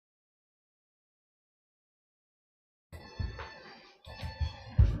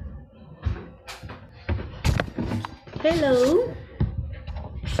Hello,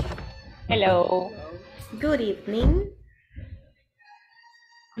 Hello. good evening.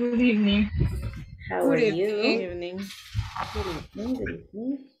 Good evening. How are you? Evening. Good evening, good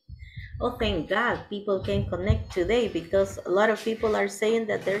evening. Oh, thank God people can connect today because a lot of people are saying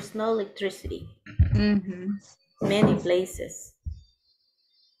that there's no electricity. Many places.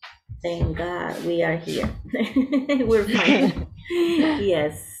 Thank God we are here. We're fine.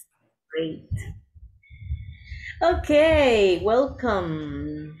 Yes, great. Okay,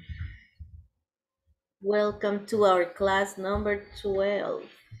 welcome. Welcome to our class number 12.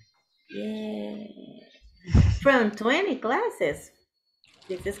 Yeah. From 20 classes.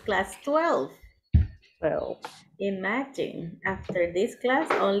 This is class 12. Well, Imagine, after this class,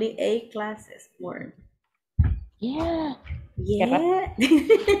 only 8 classes more. yeah. Yeah.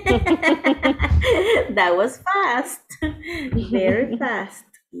 That was fast. Very fast.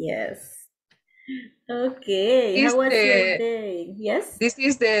 Yes. Okay. How was your day? Yes? This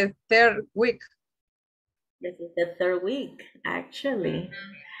is the third week. This is the third week, actually.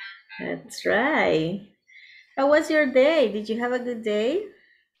 That's right. How was your day? Did you have a good day?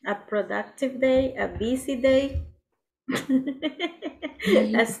 A productive day? A busy day?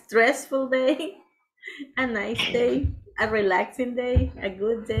 A stressful day? A nice day? A relaxing day? A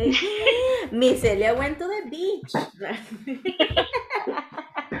good day? Miss Elia went to the beach.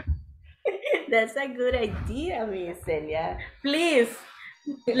 That's a good idea, Miss Elia. Please.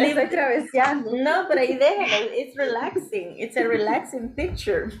 La estoy traveseando. No, pero ahí déjalo. It's relaxing. It's a relaxing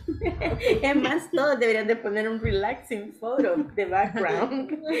picture. Es más, todos deberían de poner un relaxing photo de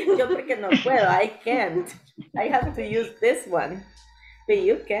background. Yo porque no puedo. I can't. I have to use this one. But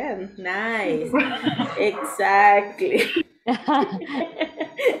you can. Nice. Exactly.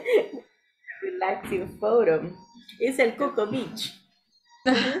 Relaxing photo. It's el Cuco Beach.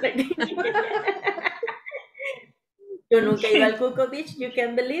 Yo nunca he ido al Cuco Beach. You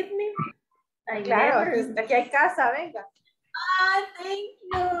can believe me. I Claro, never. aquí hay casa, venga. Ah, thank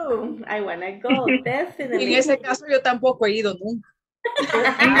you. I wanna go, definitely. En ese caso yo tampoco he ido nunca.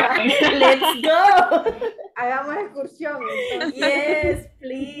 Let's go. Hagamos excursión. Entonces. Yes,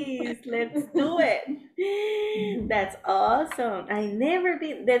 please. Let's do it. That's awesome. I never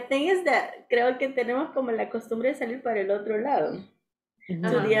been. The thing is that creo que tenemos como la costumbre de salir para el otro lado.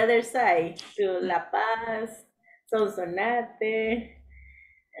 To the other side. To La Paz, Sonsonate.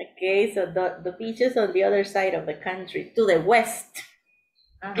 Okay, so the beaches on the other side of the country, to the west,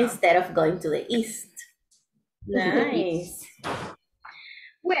 instead of going to the east. Nice.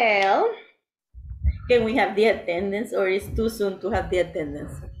 Well, can we have the attendance, or is too soon to have the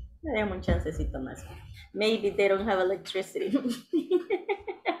attendance? Daremos un chancecito más. Maybe they don't have electricity.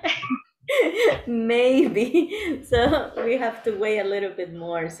 Maybe. So we have to wait a little bit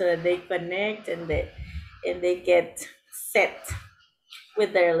more so that they connect and they get set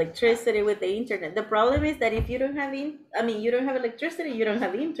with their electricity, with the internet. The problem is that if you don't have you don't have electricity, you don't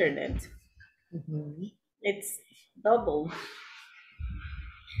have internet. It's double.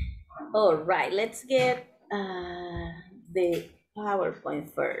 All right, let's get the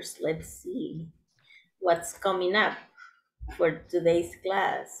PowerPoint first. Let's see what's coming up for today's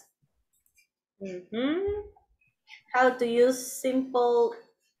class. How to use simple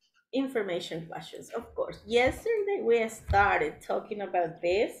information questions. Of course, yesterday we started talking about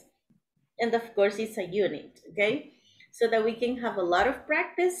this, and of course it's a unit, okay, so that we can have a lot of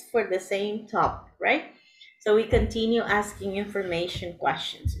practice for the same topic, right? So we continue asking information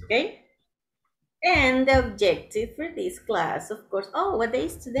questions, okay? And the objective for this class, of course, oh, what day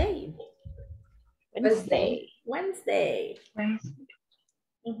is today? Wednesday. Wednesday.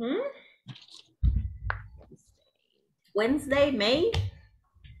 Wednesday, May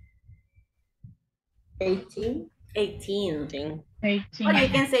 18. 18th. Or you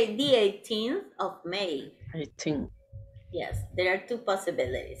can say the 18th of May. 18. Yes, there are two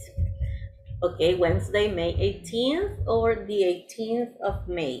possibilities. Okay, Wednesday, May 18th or the 18th of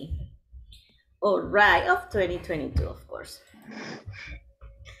May. All right, of 2022, of course.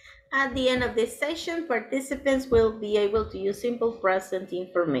 At the end of this session, participants will be able to use simple present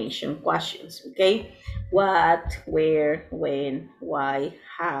information questions, okay? What, where, when, why,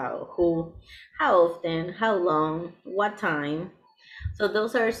 how, who, how often, how long, what time. So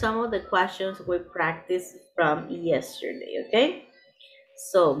those are some of the questions we practiced from yesterday, okay?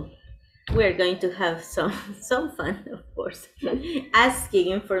 So we're going to have some fun, of course,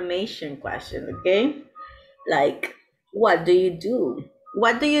 asking information questions, okay? Like, what do you do?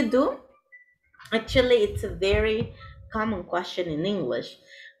 What do you do? Actually, it's a very common question in English.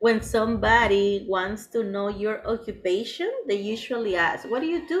 When somebody wants to know your occupation, they usually ask, what do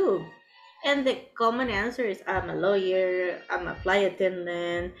you do? And the common answer is I'm a lawyer, I'm a flight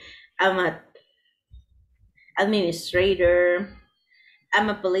attendant, I'm a administrator, I'm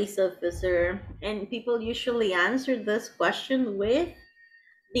a police officer. And people usually answer this question with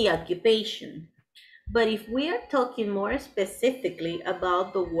the occupation. But if we are talking more specifically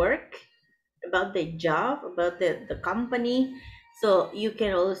about the work, about the job, about the company, so you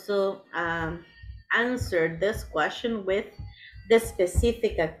can also answer this question with the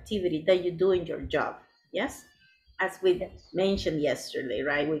specific activity that you do in your job. Yes, as we Yes. mentioned yesterday,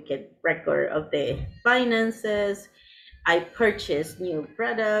 right? We get record of the finances. I purchase new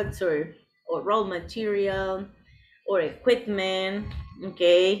products or raw material or equipment.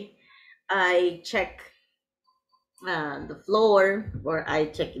 Okay, I check the floor, or I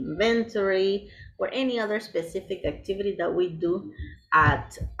check inventory, or any other specific activity that we do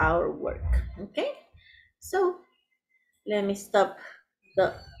at our work. Okay, so let me stop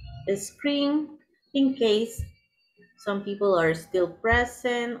the screen in case some people are still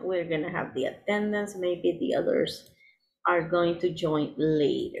present. We're gonna have the attendance. Maybe the others are going to join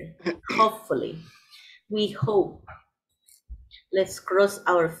later. Hopefully, we hope. Let's cross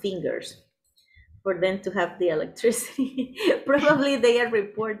our fingers for them to have the electricity. Probably they are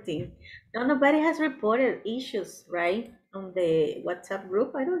reporting. No, nobody has reported issues, right? On the WhatsApp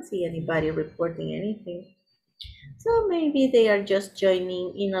group, I don't see anybody reporting anything. So maybe they are just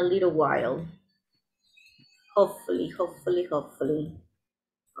joining in a little while. Hopefully, hopefully, hopefully.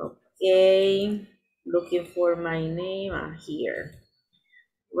 Okay, looking for my name. Here,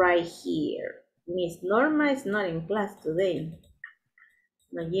 right here. Miss Norma is not in class today.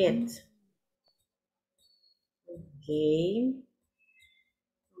 Not yet. Okay.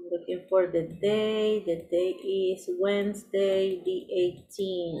 Looking for the day. The day is Wednesday, the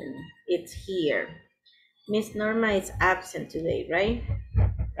 18th. It's here. Miss Norma is absent today, right?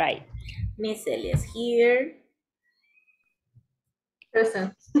 Right. Miss Elia is here.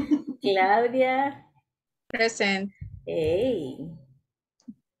 Present. Claudia. Present. Hey.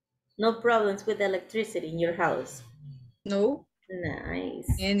 No problems with electricity in your house. No.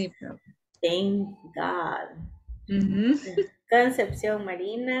 Nice. Any problem. Thank God. Mm-hmm. Concepción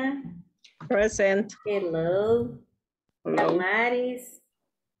Marina. Present. Hello. Hello. Damaris.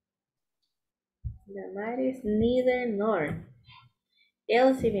 Damaris, neither nor.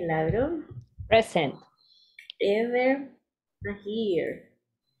 Elsie Milagro. Present. Ever, not here.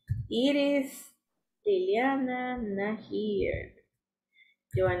 Iris, Liliana, not here.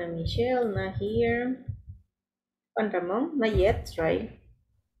 Joanna Michelle, not here. Juan Ramon, not yet, right?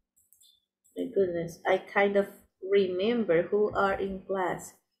 My goodness, I kind of remember who are in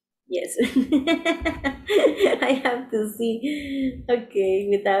class. Yes. I have to see. Okay,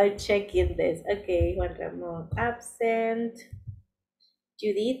 without checking this. Okay, Juan Ramon, absent.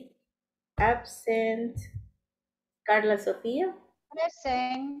 Judith, absent. Carla Sofia.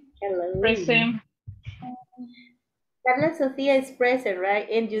 Present. Hello. Present. Carla Sofia is present, right?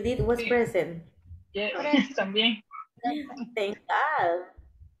 And Judith was Sí. present. Yes, Present. también. Thank God.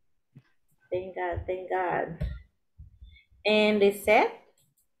 Thank God, thank God. And they said,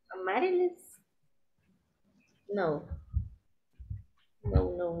 Marilis? No.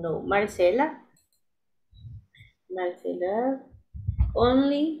 No, no, no. Marcela? Marcela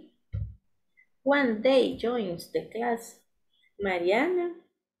only one day joins the class. Mariana?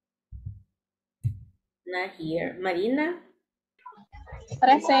 Not here. Marina?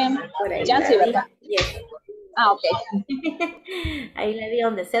 Present. Por ahí Ya la sí, vi. ¿verdad? Yes. Ah, ok. Ahí la vi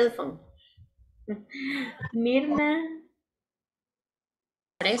on the cell phone. Mirna?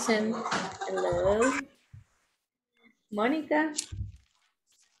 Present. Hello. Mónica?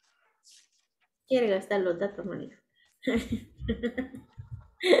 Quiere gastar los datos, Mónica.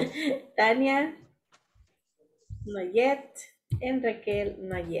 Tania? Not yet. And Raquel?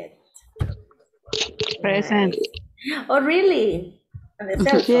 Not yet. Present. Nice. Oh, really? On the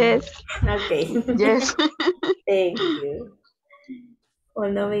cell phone? Yes. Okay. Yes. Thank you.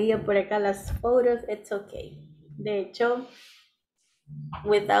 Cuando veía por acá las fotos, it's okay. De hecho,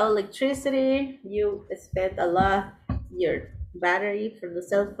 without electricity, you spend a lot your battery for the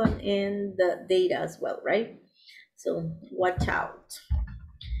cell phone and the data as well, right? So watch out.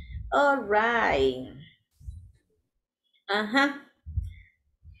 All right.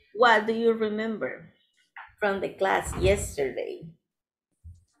 What do you remember from the class yesterday?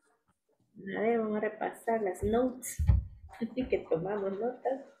 A ver, vamos a repasar las notes. Que tomamos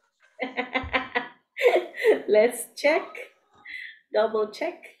notas. Let's check. Double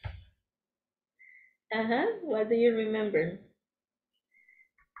check. What do you remember?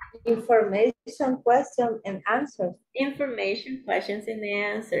 Information, question, and answer. Information, questions, and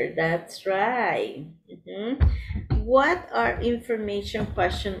answer. That's right. What are information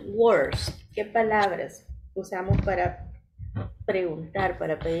question words? ¿Qué palabras usamos para preguntar,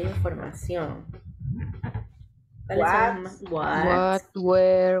 para pedir información? ¿Cuáles son las más? What,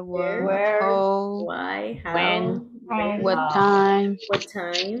 where, how, why, how, when, what time. what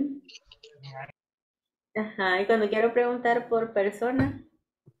time. Ajá, y cuando quiero preguntar por persona,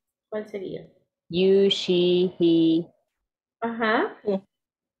 ¿cuál sería? You, she, he. Ajá.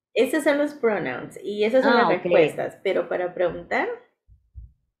 Esos son los pronouns y esas son las ok. respuestas, pero para preguntar,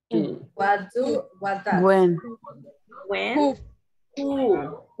 Do. What do, what does. When. when, Who?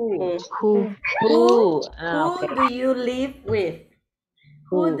 who Who. Ah, who ok. do you live with?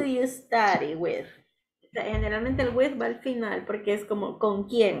 Who Who. do you study with? O sea, generalmente el with va al final porque es como con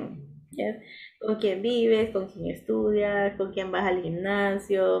quién, yes? Con quién vives, con quién estudias, con quién vas al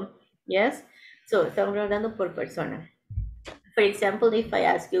gimnasio, yes? So, estamos hablando por persona. For example, if I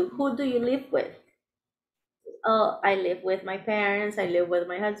ask you, who do you live with? Oh, I live with my parents, I live with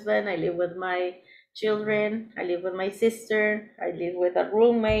my husband, I live with my children, I live with my sister, I live with a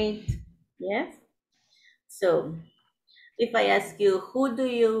roommate, yes? So, if I ask you, who do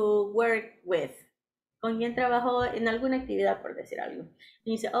you work with? ¿Con quién trabajo en alguna actividad, por decir algo? And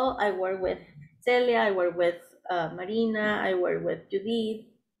you say, oh, I work with Celia, I work with Marina, I work with Judith.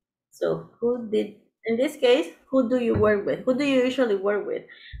 So, in this case, who do you work with? Who do you usually work with?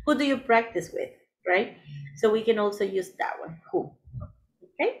 Who do you practice with, right? So we can also use that one, who.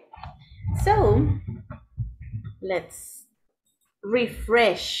 Okay? So, let's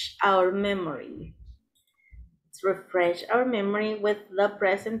refresh our memory. Let's refresh our memory with the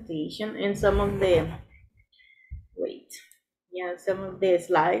presentation and some of the, some of the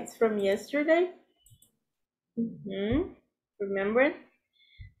slides from yesterday. Remember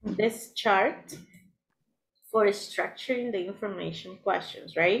this chart for structuring the information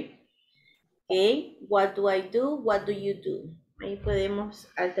questions, right? Okay, what do I do? What do you do? Ahí podemos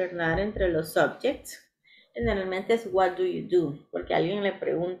alternar entre los subjects. Generalmente es what do you do, porque alguien le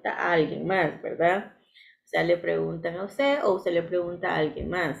pregunta a alguien más, ¿verdad? O sea, le preguntan a usted o usted le pregunta a alguien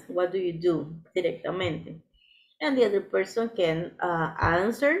más. What do you do? Directamente. And the other person can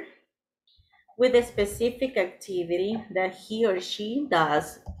answer with a specific activity that he or she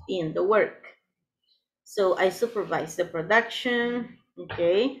does in the work. So I supervise the production,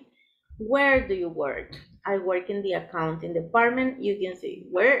 okay? Where do you work? I work in the accounting department. You can say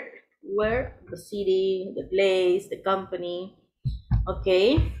where, the city, the place, the company,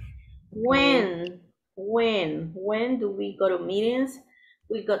 okay? When do we go to meetings?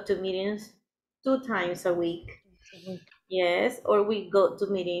 We go to meetings 2 times a week. Yes, or we go to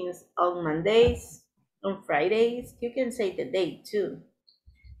meetings on Mondays, on Fridays. You can say the date too.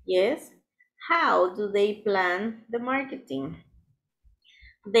 Yes. How do they plan the marketing?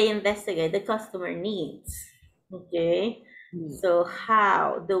 They investigate the customer needs. Okay. So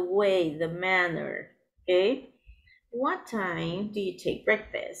how, the way, the manner. Okay. What time do you take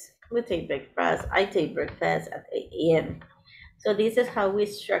breakfast? We take breakfast. I take breakfast at 8 a.m. So this is how we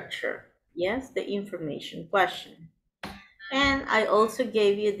structure, yes, the information question. And I also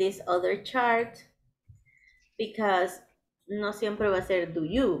gave you this other chart because no siempre va a ser do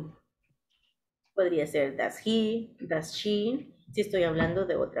you. Podría ser does he, does she, si estoy hablando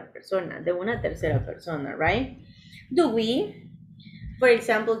de otra persona, de una tercera persona, right? Do we, for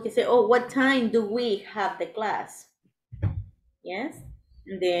example, que say, oh, what time do we have the class? Yes,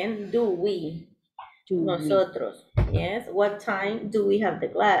 and then do we, nosotros, yes, what time do we have the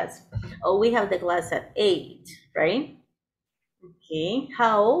class? Oh, we have the class at 8, right? Okay,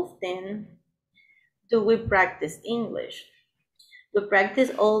 how often do we practice English? We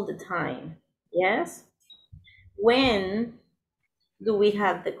practice all the time, yes? When do we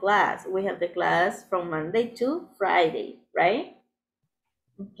have the class? We have the class from Monday to Friday, right?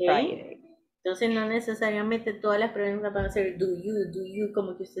 Okay. Friday. Entonces no necesariamente todas las preguntas van a ser do you,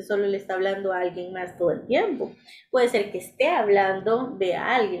 como que usted solo le está hablando a alguien más todo el tiempo. Puede ser que esté hablando de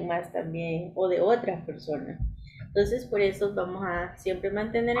alguien más también o de otras personas. Entonces por eso vamos a siempre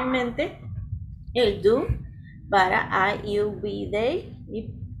mantener en mente el do para I, you, we, they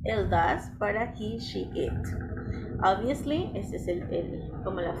y el does para he, she, it. Obviously, esa es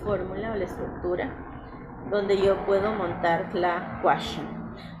como la fórmula o la estructura donde yo puedo montar la question.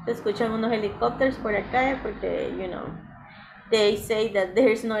 Se escuchan unos helicópteros por acá porque, you know, they say that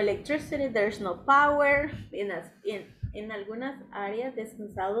there's no electricity, there's no power in algunas áreas de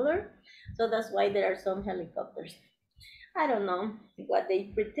San Salvador. So that's why there are some helicopters. I don't know what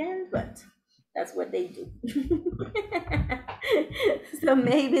they pretend, but That's what they do. So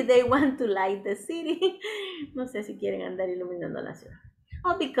maybe they want to light the city. No sé si quieren andar iluminando la ciudad.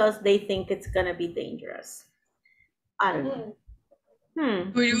 Or because they think it's gonna be dangerous. I don't know.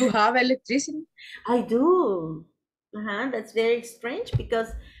 Do you have electricity? I do. That's very strange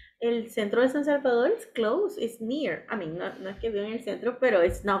because el centro de San Salvador is close, it's near. I mean, no es que vivo en el centro, pero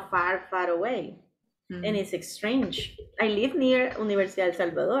it's not far, far away. And it's strange. I live near Universidad del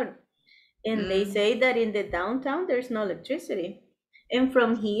Salvador. And they say that in the downtown, there's no electricity. And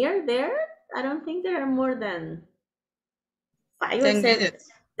from here, there, I don't think there are more than 5 or 7. Minutes.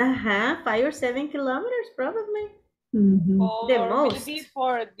 5 or 7 kilometers, probably. Or The most. maybe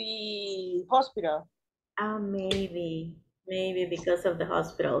for the hospital. Maybe because of the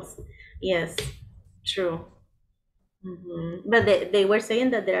hospitals. Yes, true. But they were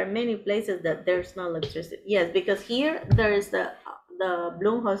saying that there are many places that there's no electricity. Yes, because here there is the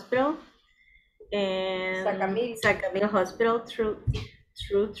Bloom Hospital and Sacamil Hospital.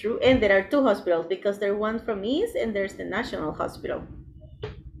 True. And there are 2 hospitals because there's one from East and there's the National Hospital.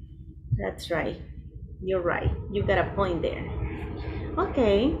 That's right. You're right. You got a point there.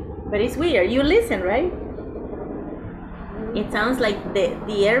 Okay, but it's weird. You listen, right? It sounds like the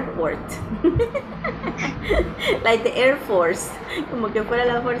airport. Like the Air Force. Como que fuera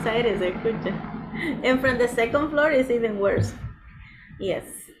la Fuerza Aérea, se escucha. And from the 2nd floor is even worse. Yes.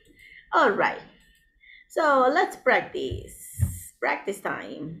 All right. So let's practice. Practice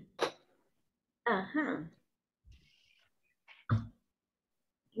time.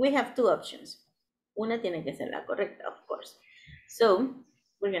 We have 2 options. Una tiene que ser la correcta, of course. So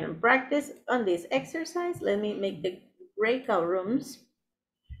we're gonna practice on this exercise. Let me make the breakout rooms.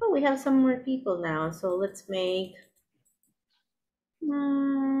 Oh, we have some more people now, so let's make,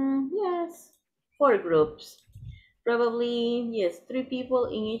 yes, 4 groups. Probably, yes, 3 people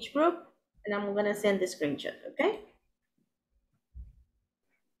in each group, and I'm gonna send the screenshot, okay?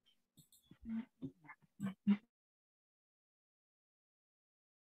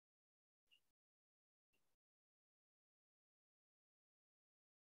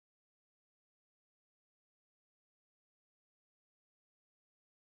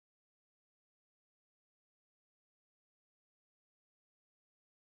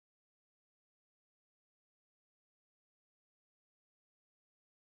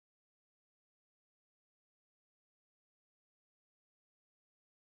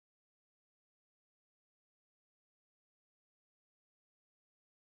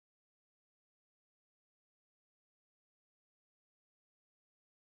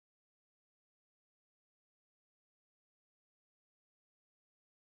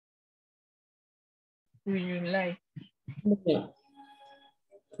 Do you like?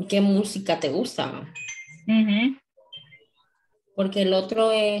 ¿Qué música te gusta? Porque el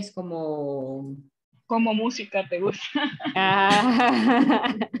otro es como... ¿Cómo música te gusta?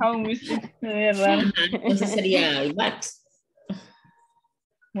 Ah. Música, es raro. Entonces sería el Max.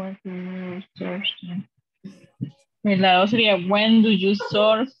 El lado sería when do you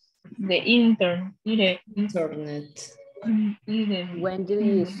surf the internet? Internet. When do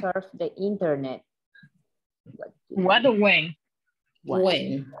you surf the internet? What or when?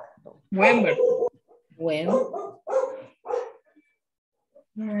 When. When. When.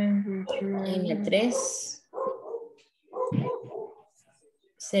 En el 3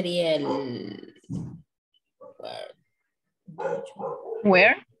 sería el...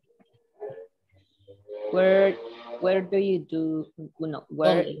 Where? Where do you do, no,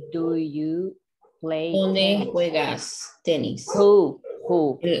 where do you play ¿Dónde tennis? juegas tenis? Who?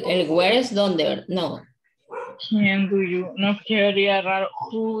 El where es donde, no. ¿Quién do you? No quedaría raro.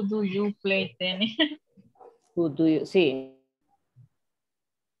 Who do you play tennis? Who do you, sí.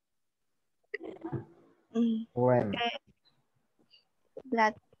 When.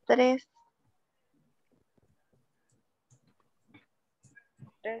 La 3.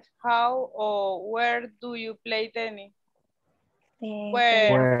 How or where do you play tennis?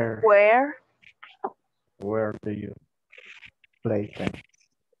 Where? Where do you play tennis?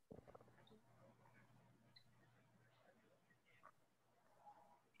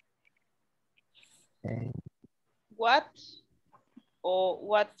 And What or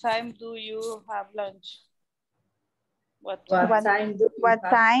what time do you have lunch? What time do you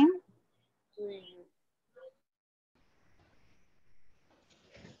have? do you?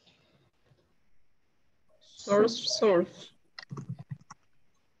 Surf.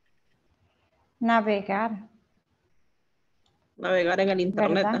 Navegar. Navegar en el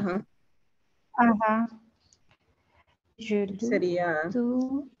internet, ¿Verdad? ajá. Ajá. Sería...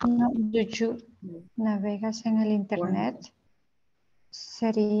 Tú navegas en el internet.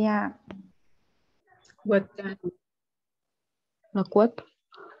 Sería What time? Like what?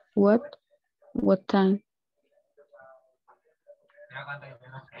 What time?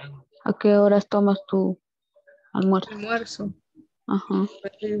 ¿A qué horas tomas tu almuerzo? Almuerzo. Ajá,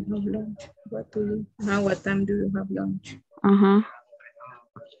 What do you have lunch? What time do you have lunch? ajá.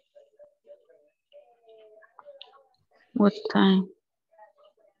 What time?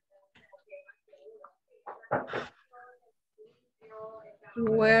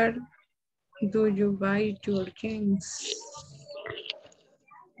 Where do you buy your jeans?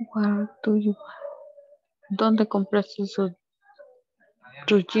 Where do you... ¿Dónde compraste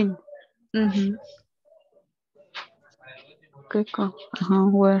tu jean? Mhm. Ajá,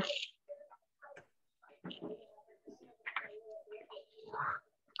 where?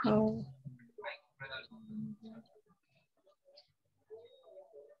 Oh.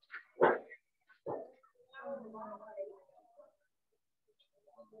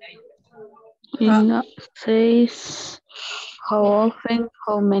 It says how often,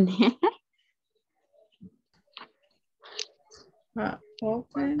 how many.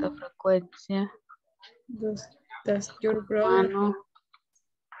 Often ¿Cuánta frecuencia? does your brother Hermano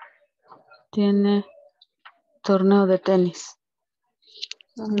tiene torneo de tenis.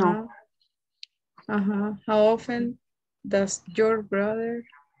 No. How often does your brother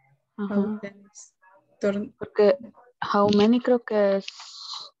have Ajá. tennis? Porque how many creo que es...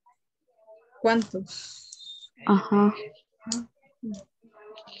 ¿Cuántos? Ajá.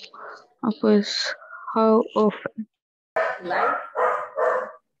 Ah, pues how often. Like.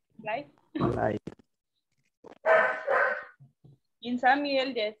 Like. In San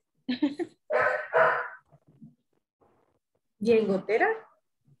Miguel, yes. ¿Y en Gotera?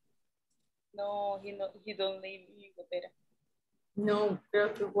 No, he don't live in Gotera. No,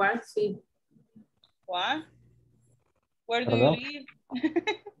 creo que igual sí. What? Where do you ¿Perdón? live?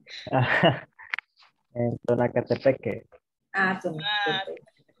 En Tonacatepeque. Ah, Ah,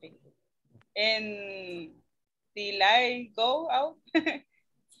 and the light go out.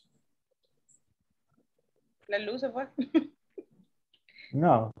 La luz se fue.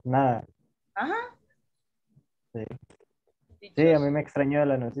 No, nada. Ajá. Sí. Sí, a mí me extrañó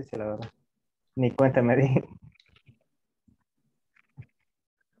la noticia, la verdad. Ni cuenta me di.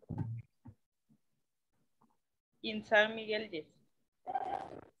 In San Miguel, yes.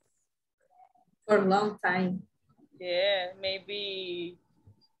 For a long time. Yeah, maybe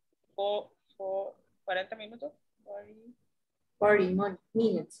 40 minutos. 40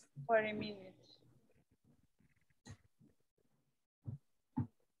 minutes. 40 minutes.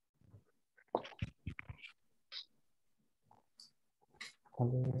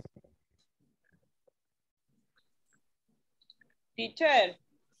 Teacher.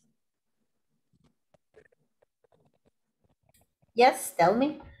 Yes, tell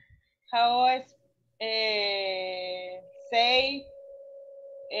me. How I say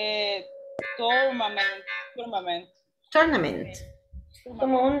tournament. Tournament.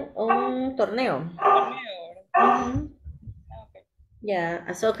 Como un torneo. Okay. Yeah,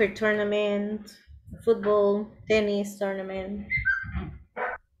 a soccer tournament, a football, tennis tournament.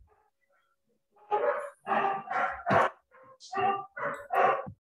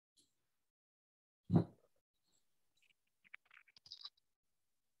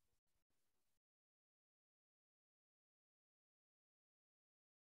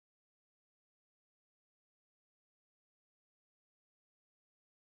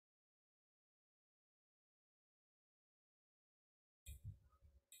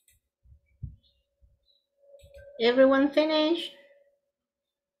 Everyone finished?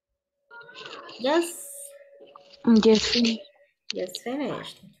 Yes. Yes. Yes,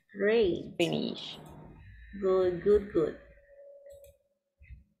 finished. Great. Finish. Good.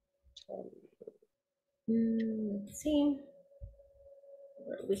 Let's see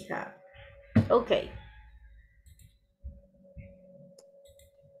what we have. Okay.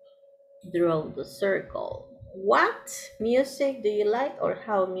 Draw the circle. What music do you like, or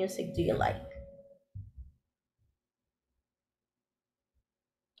how music do you like?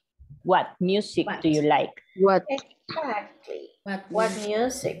 What music do you like? What? Exactly. What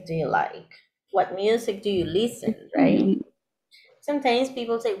music do you like? What music do you listen, right? Sometimes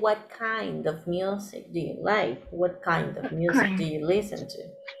people say, what kind of music do you like? What kind of music do you listen to?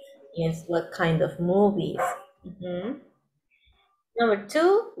 Yes, what kind of movies? Number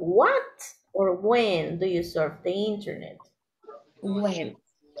 2, what or when do you surf the internet? When.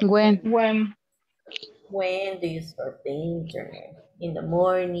 When do you surf the internet? In the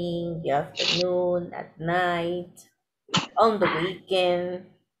morning, the afternoon, at night, on the weekend,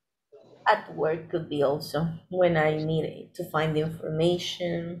 at work could be also when I need to find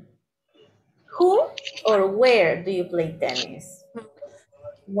information. Who or where do you play tennis?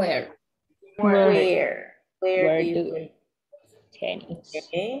 Where? Where do Where you do play? tennis?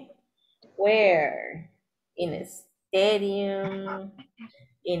 Okay. Where? In a stadium,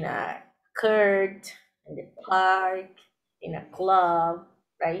 in a court, in the park, in a club,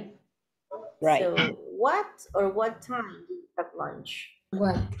 right? Right. So what or what time do you have lunch?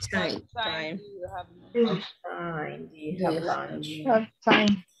 What What time? time do you have? What time do you Do have you lunch? What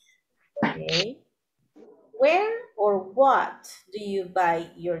time? Okay. Where or what do you buy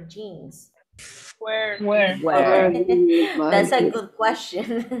your jeans? Where? Where? Where? That's a good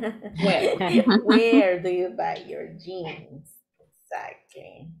question. Where? Where do you buy your jeans?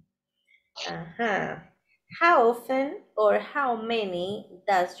 Exactly. Uh-huh. How often or how many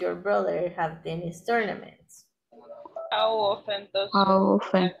does your brother have tennis tournaments? How often does How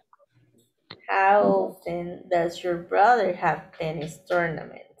often? How often does your brother have tennis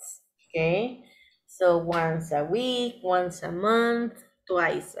tournaments? Okay. So once a week, once a month,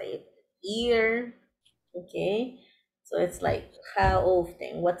 twice a year. Okay. So it's like how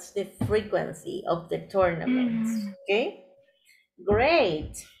often? What's the frequency of the tournaments? Okay.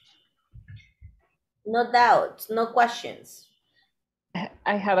 Great. No doubts, no questions.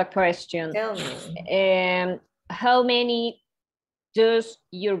 I have a question. Tell me. How many does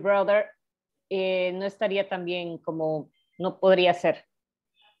your brother no estaría también como no podría ser?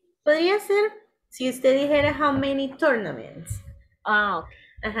 Podría ser si usted dijera how many tournaments. Ah, okay.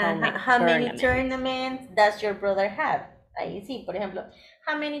 Ajá, how many tournaments does your brother have? Ahí sí, por ejemplo,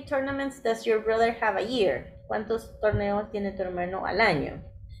 how many tournaments does your brother have a year? ¿Cuántos torneos tiene tu hermano al año?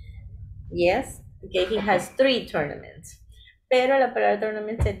 Yes, okay, he has 3 tournaments. Pero la palabra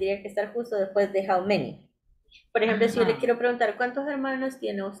tournament tendría que estar justo después de how many. Por ejemplo, si yo le quiero preguntar cuántos hermanos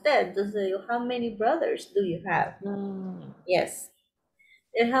tiene usted, entonces digo, how many brothers do you have? Yes.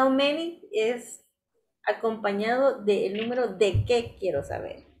 El how many es acompañado del número de qué quiero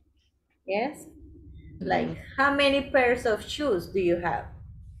saber. Yes. Like, how many pairs of shoes do you have?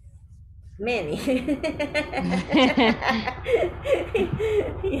 Many.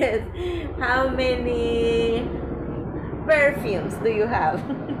 Yes. How many perfumes do you have?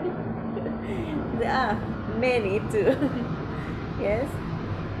 Many too. Yes.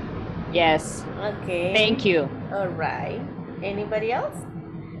 Yes. Okay. Thank you. All right. Anybody else?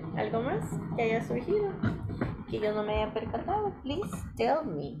 ¿Algo más que haya surgido? Que yo no me haya percatado. Please tell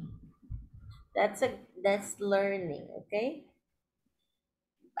me. That's learning, okay?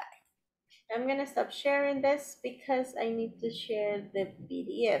 Bye. I'm gonna stop sharing this because I need to share the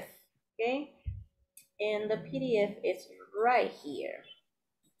PDF, okay? And the PDF is right here.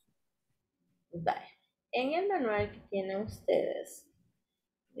 Bye. En el manual que tienen ustedes,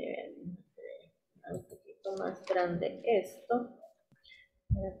 miren, un poquito más grande esto,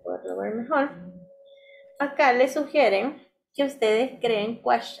 para poderlo ver mejor. Acá les sugieren que ustedes creen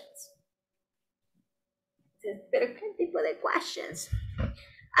questions. ¿Pero qué tipo de questions?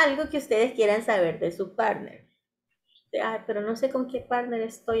 Algo que ustedes quieran saber de su partner. Pero no sé con qué partner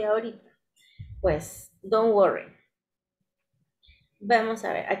estoy ahorita. Pues, don't worry. Vamos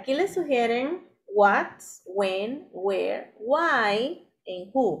a ver. Aquí les sugieren what, when, where, why,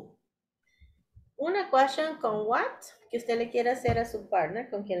 and who. Una question con what que usted le quiere hacer a su partner,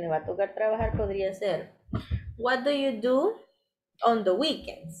 con quien le va a tocar trabajar, podría ser, what do you do on the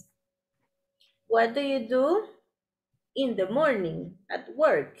weekends? What do you do in the morning at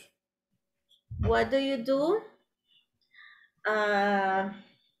work? What do you do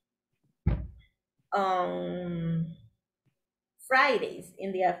on Fridays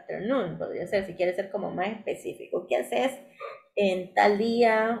in the afternoon? Podría ser, si quiere ser como más específico. ¿Qué haces en tal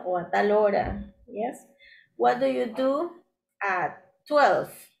día o a tal hora? Yes. What do you do at 12?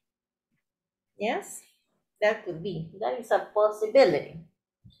 Yes. That could be. That is a possibility.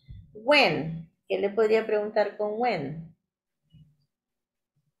 When? ¿Qué le podría preguntar con when?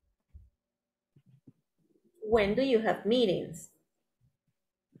 When do you have meetings?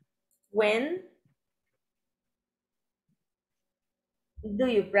 When do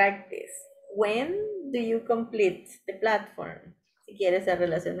you practice? When do you complete the platform? Si quieres ser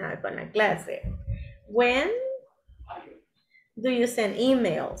relacionada con la clase. When do you send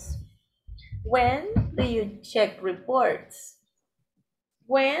emails? When do you check reports?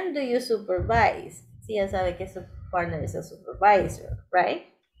 When do you supervise? Si ya sabe que su partner es a supervisor, right?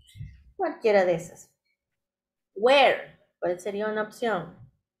 Cualquiera de esas. Where? ¿Cuál sería una opción?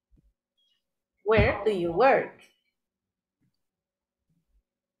 Where do you work?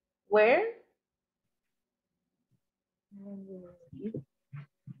 Where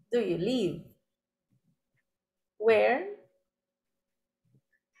do you live? Where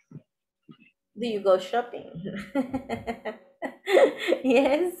do you go shopping?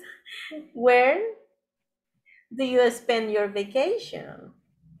 Yes. Where do you spend your vacation?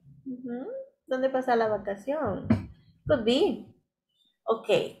 ¿Dónde pasa la vacación? Could be.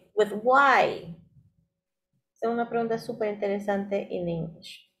 Okay, with why. Es una pregunta súper interesante in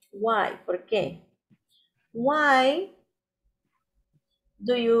English. Why? ¿Por qué? Why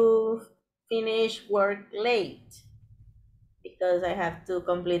do you finish work late? Because I have to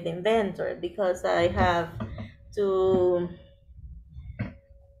complete the inventory. Because I have to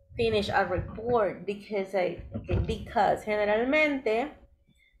finish a report. Because because generalmente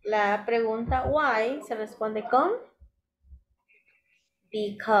la pregunta why se responde con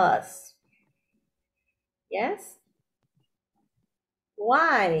because. Yes?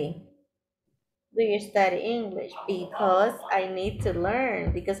 Why do you study English? Because I need to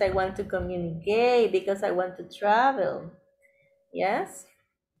learn, because I want to communicate, because I want to travel. Yes?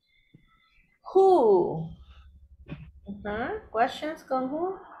 Who? Questions con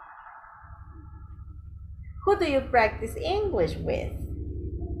who? Who do you practice English with?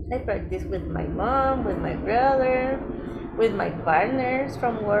 I practice with my mom, with my brother, with my partners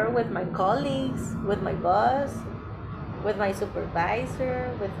from work, with my colleagues, with my boss, with my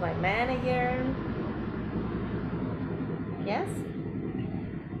supervisor, with my manager. Yes?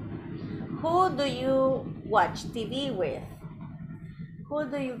 Who do you watch TV with? Who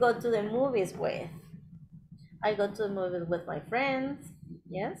do you go to the movies with? I go to the movies with my friends.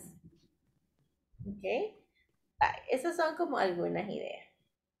 Yes? Okay. Esas son como algunas ideas.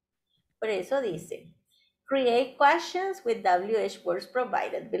 Por eso dice, create questions with WH words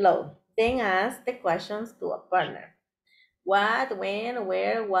provided below. Then ask the questions to a partner. What, when,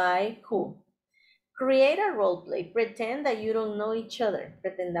 where, why, who. Create a role play. Pretend that you don't know each other.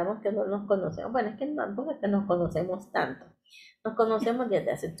 Pretendamos que no nos conocemos. Bueno, es que tampoco es que nos conocemos tanto. Nos conocemos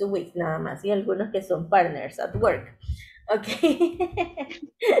desde hace 2 weeks nada más. Y algunos que son partners at work. Okay.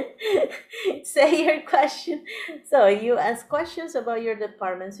 Say your question. So you ask questions about your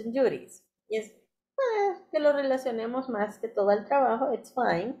departments and duties. Yes. Que lo relacionemos más que todo al trabajo. It's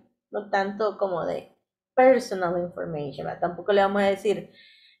fine. No tanto como de personal information. ¿Verdad? Tampoco le vamos a decir...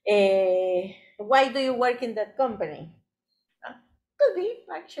 why do you work in that company? Could be,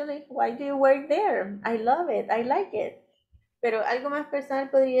 actually. Why do you work there? I love it. I like it. Pero algo más personal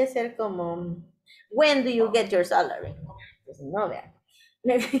podría ser como, when do you get your salary? Pues no, vean.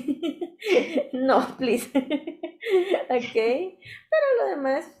 No, please. Okay. Pero lo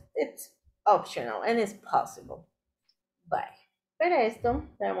demás, it's optional and it's possible. Bye. Para esto,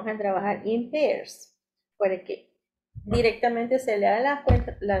 vamos a trabajar in pairs. Porque directamente se le da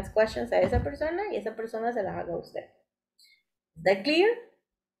las questions a esa persona y esa persona se las haga a usted. Is that clear?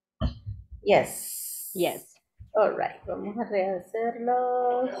 Yes. Yes. All right, vamos a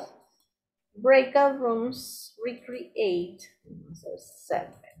rehacerlos. Breakout rooms, recreate. Vamos a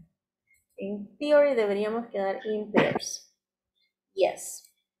 7. In theory deberíamos quedar in pairs. Yes.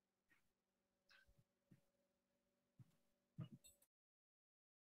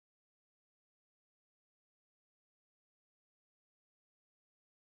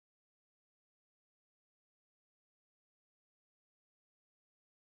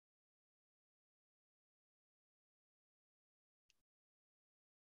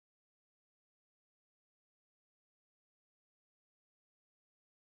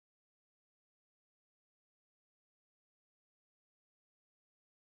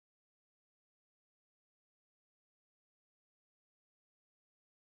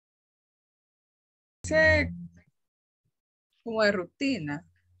 Como de rutina.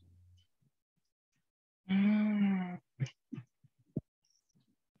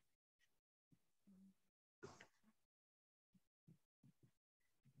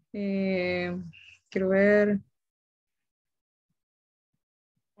 Quiero ver.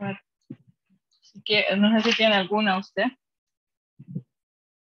 No sé si tiene alguna usted.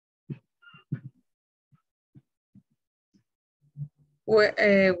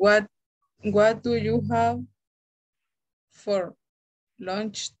 What do you have for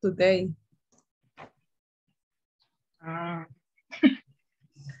lunch today?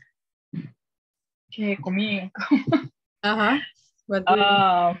 ¿Qué comí? What do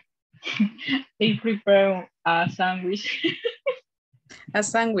you... They prepare a sandwich. A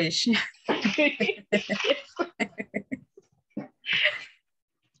sandwich.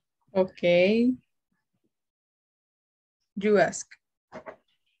 Okay. You ask.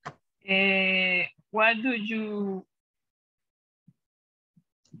 What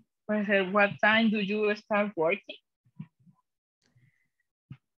time do you start working?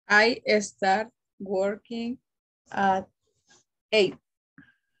 I start working at 8.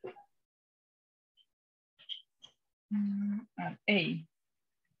 And A.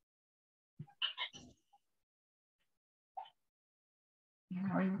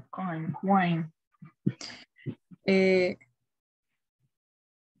 Wine.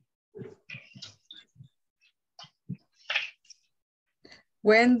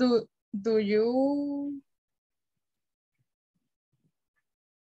 When do you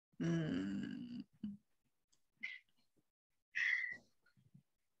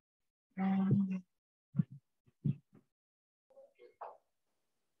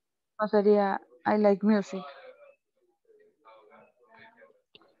No sería I like music.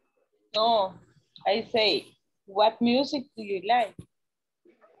 No, I say, what music do you like?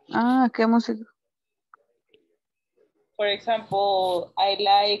 Ah, ¿qué música? For example, I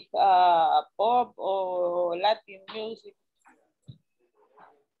like pop or Latin music.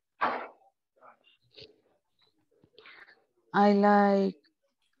 I like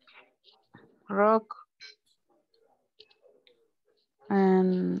rock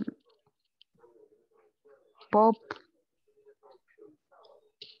and pop.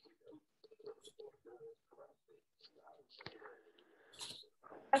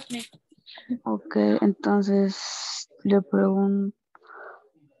 Ok, entonces le pregunto,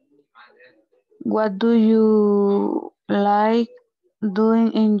 what do you like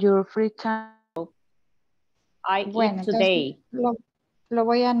doing in your free time? I Bueno, eat today. entonces lo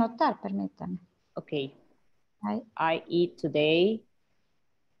voy a anotar, permítame. Okay. I I eat today.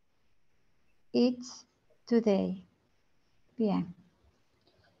 eat today. Bien.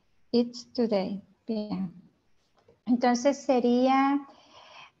 Eat today. Bien. Entonces sería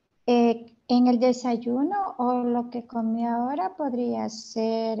en el desayuno o lo que comí ahora podría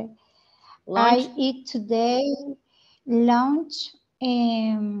ser Lunch. I eat today lunch.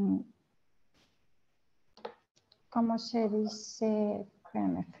 ¿Cómo se dice?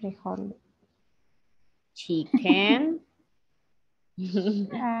 Espérame, frijol. Chicken.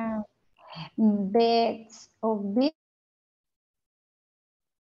 Beds of beef.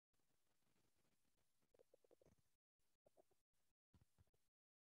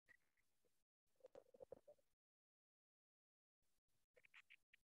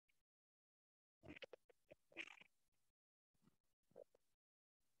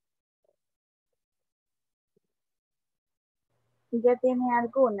 Ya tiene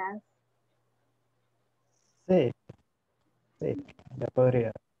algunas. Sí, sí, ya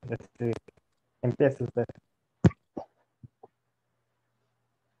podría decir. Empieza usted.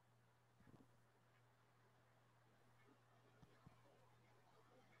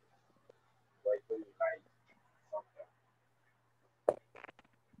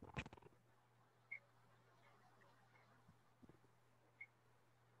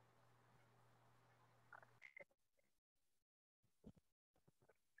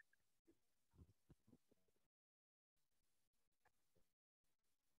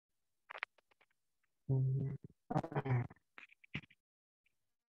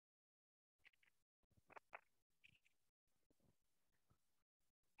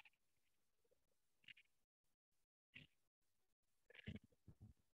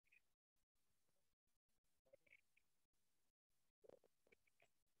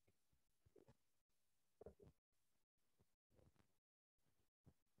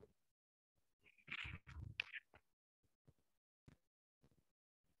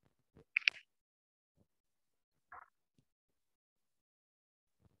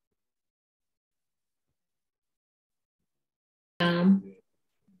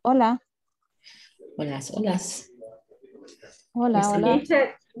 Hola, Hola, hola. hola, hola.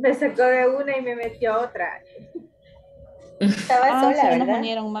 Teacher, me sacó de una y me metió a otra. Estaba Ah, sola, sí, ya nos ¿verdad?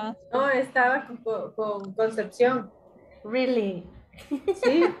 unieron más. No, estaba con Concepción. Really.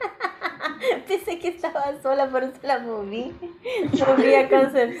 Sí. Pensé que estaba sola, por eso la moví. Moví a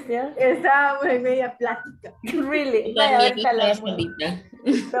Concepción. Estábamos en media plática. Really. Yo Vaya, también ahorita la estaba muevo. solita.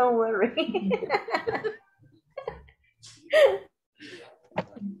 Don't worry.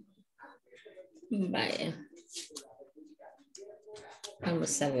 Vaya.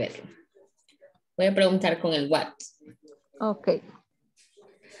 Vamos a ver. Voy a preguntar con el what. Ok,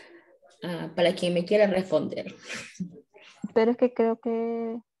 Para quien me quiera responder. pero es que creo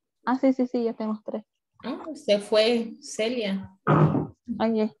que... Ah, sí, sí, sí, ya tengo 3. Se fue Celia.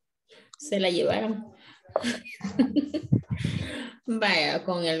 Ay, Se la llevaron. Vaya,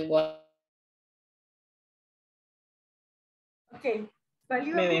 con el what. Ok.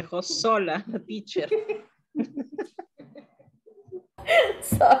 Me dejó sola, teacher.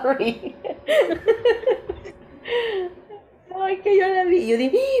 Sorry. Ay, que yo la vi. Yo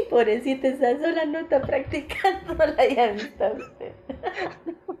dije, "Ih, pobrecita, está sola, no está practicando la llanta usted."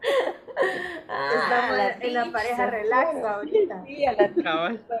 Estamos la en la pareja pizza. relax ahorita. Sí, a la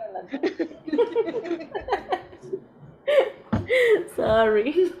Cabal.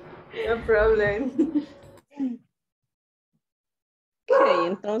 Sorry. No problem. Okay,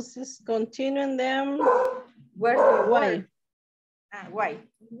 entonces continue them. Where's the Why? word? Why?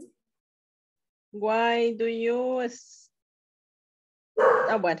 Why do you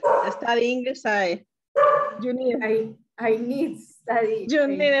bueno, study English? You need I need study. you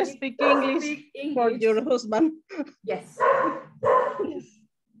need to speak English for your husband. Yes.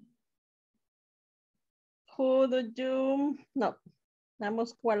 Who do you no?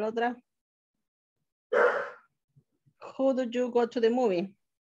 Vamos cuál otra. Who do you go to the movie?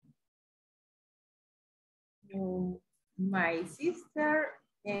 My sister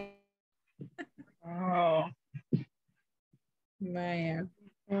and Oh. Vaya.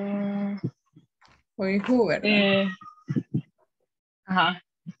 Fue who, ¿verdad? Ajá.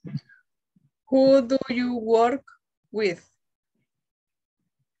 Who do you work with?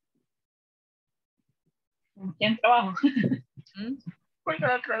 ¿Con quién trabajo? ¿Cuál es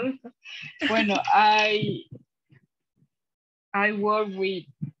la traducción? Bueno, I work with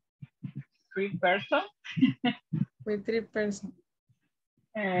 3 persons. With 3 persons.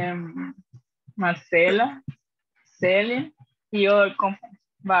 Marcela, Celia, y other company.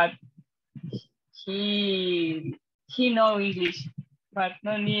 But he know English, but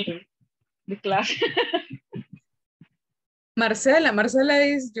no need the class. Marcela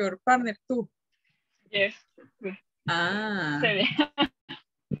is your partner too. Yes. Ah. Celia.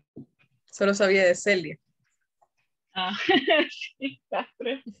 Solo sabía de Celia. Ah, sí, las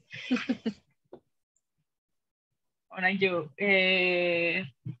 3. Ahora yo,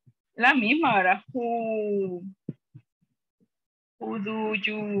 la misma, ¿verdad? Who do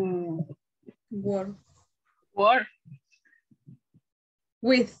you Work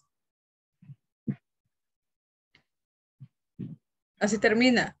with. Así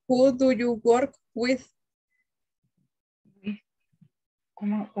termina. Who do you work with?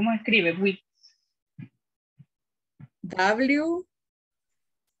 ¿Cómo escribe? With W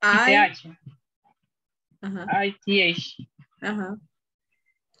I Ajá. ITH. Ajá.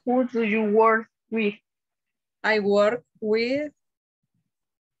 Who do you work with? I work with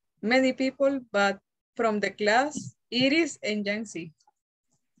many people, but from the class, Iris and Yancy.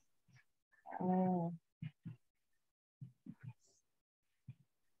 Oh.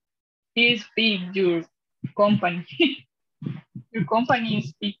 Is big your company? Your company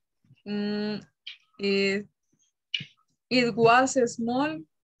is big. It was small,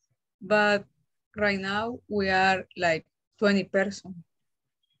 but right now we are like 20 persons.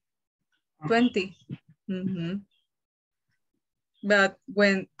 20. But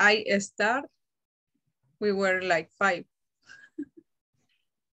when I start, we were like 5.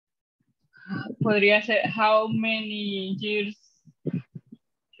 Podría ser, how many years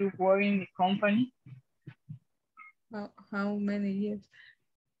you work in the company? How many years?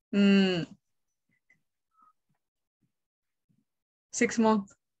 6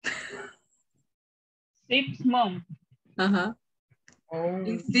 months. 6 months. Uh-huh. Oh.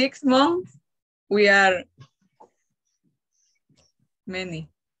 In 6 months, we are many.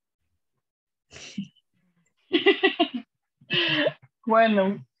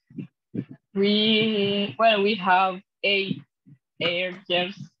 Bueno, we have 8 years.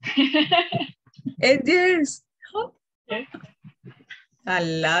 8 years. Yes. A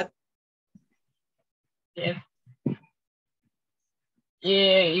lot. Yes.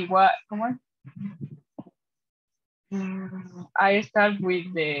 Igual, ¿cómo es? I start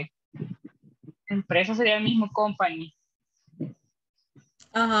with the empresa, sería el mismo company.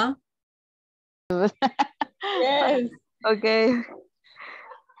 Ajá. Yes, Okay.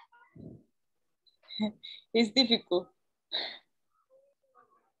 it's difficult.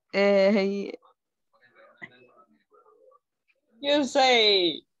 You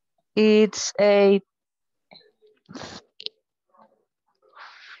say It's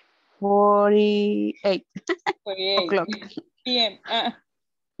 8:48 o'clock. PM.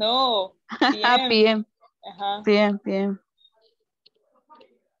 No, PM. Ajá. PM.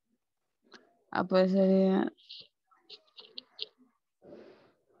 Pues sería...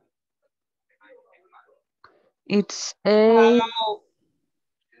 It's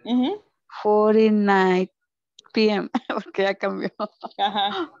 8:49 PM. Porque ya cambió.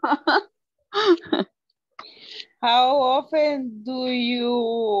 Ajá. How often do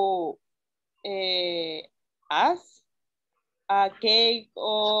you ask a cake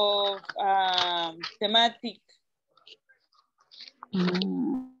of thematic?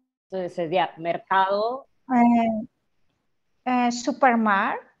 Entonces sería mercado.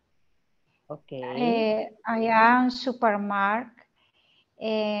 Supermarket. Ok. I am supermarket.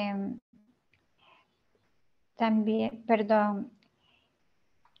 También, perdón,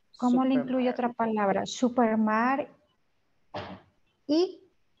 ¿cómo le incluyo otra palabra? Supermarket y,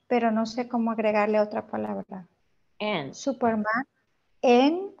 pero no sé cómo agregarle otra palabra. And. Supermarket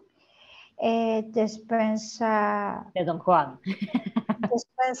en despensa. De Don Juan.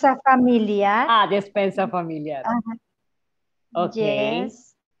 Despensa familiar. Ah, despensa familiar. Ajá. Ok. Yes.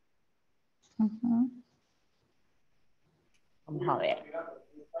 Vamos a ver.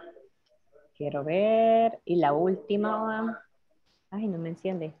 Quiero ver. Y la última. Ay, no me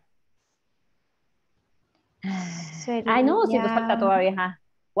enciende. Sería... Ay, no, si nos falta todavía. Ajá.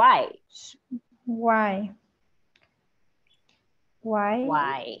 Why? Why? Why?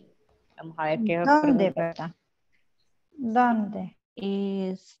 Why? Vamos a ver qué ¿Dónde, pregunta. verdad? ¿Dónde?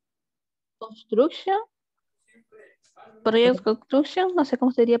 Es construction. Project construction. No sé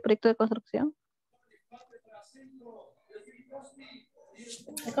cómo sería proyecto de construcción.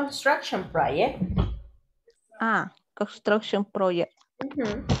 A construction project. Ah, construction project.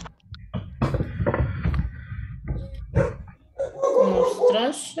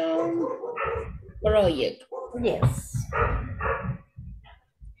 Construction project. Yes.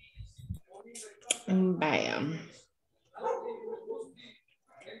 Vaya.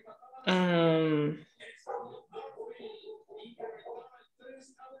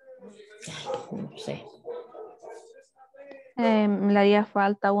 No sé. Le haría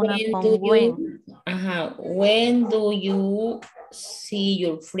falta una When con do when. you, when do you see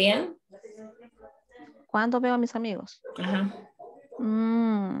your friend? ¿Cuándo veo a mis amigos? Ajá.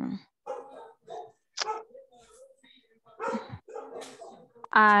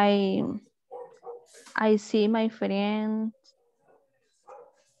 I see my friend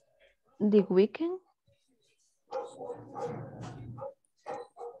the weekend.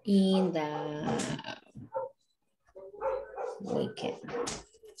 In the weekend.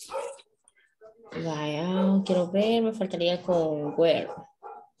 Vaya, quiero ver, me faltaría con where.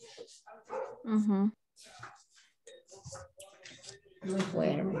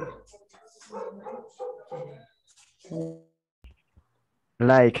 Where.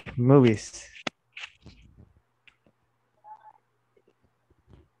 Like movies.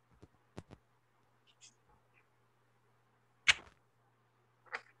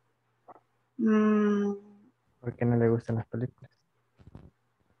 ¿Por qué no le gustan las películas?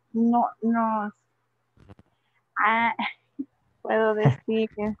 No, puedo decir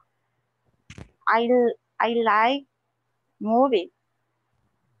que I like movies.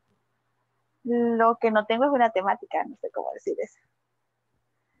 Lo que no tengo es una temática, no sé cómo decir eso.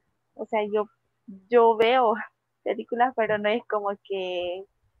 O sea, yo veo películas, pero no es como que,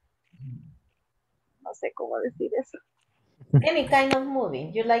 no sé cómo decir eso. Any kind of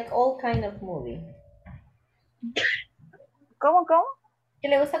movie. You like all kind of movie. ¿Cómo? Que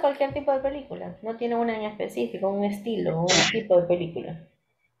le gusta cualquier tipo de película. No tiene una en específico, un estilo, un tipo de película.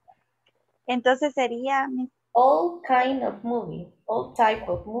 Entonces sería All kind of movie. All type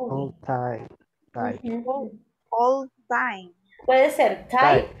of movie. All type. all time. Puede ser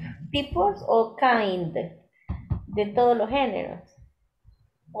type, tipos o kind. De todos los géneros.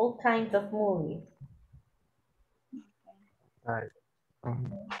 All kinds of movies. Type.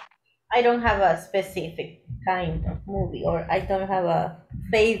 I don't have a specific kind of movie, or I don't have a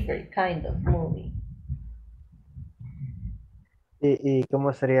favorite kind of movie. ¿Y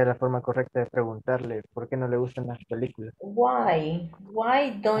cómo sería la forma correcta de preguntarle por qué no le gustan las películas? Why?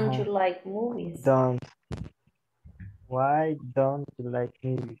 Why don't you like movies? Why don't you like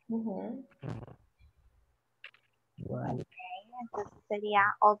movies? Why? Entonces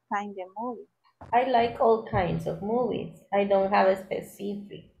sería all time the movie. I like all kinds of movies. I don't have a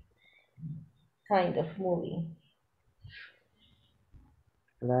specific kind of movie.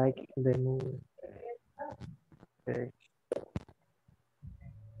 Like the movie. Okay.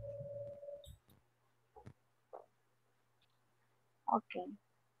 Okay.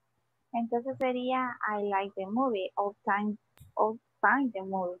 Entonces sería I like the movie. All time the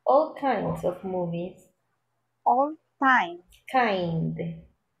movie. All kinds of movies. All time. Kind.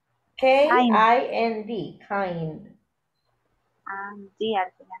 K-I-N-D. Kind. D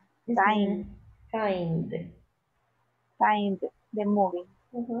al final. Kind. The movie.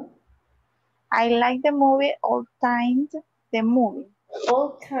 I like the movie all time the movie.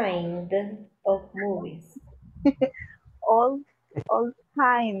 All kind of movies. all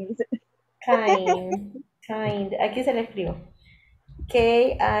times. Kind. Aquí se le escribo.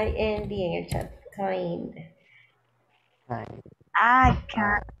 K-I-N-D en el chat. Kind. Kind.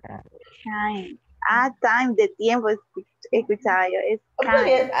 Time de tiempo. escuchaba yo, es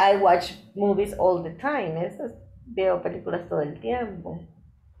Porque kind. I watch movies all the time. Veo películas todo el tiempo.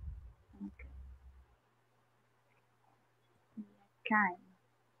 Kind.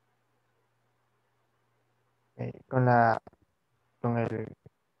 Con el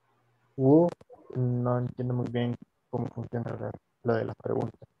who, no entiendo muy bien cómo funciona lo de las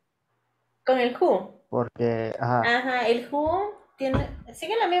preguntas. Con el who. Porque, ajá, Ajá, el who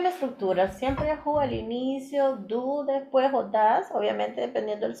sigue la misma estructura. Siempre who al inicio, do después o does, obviamente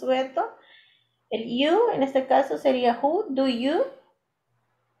dependiendo del sujeto. El you, en este caso, sería who do you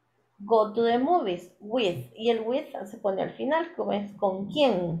go to the movies with. Y el with se pone al final, como es con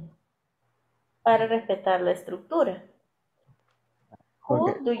quién, para respetar la estructura.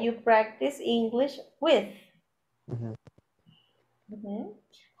 porque, Who do you practice English with? ujú,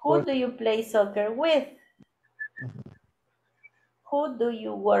 Who do you play soccer with? Who do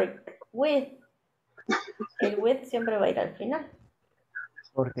you work with? El with siempre va a ir al final.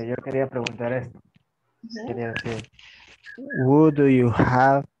 porque yo quería preguntar esto. Quería decir, who do you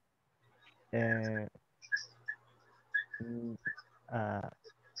have eh, mm, uh,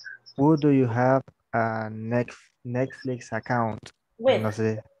 who do you have a Netflix account? With. No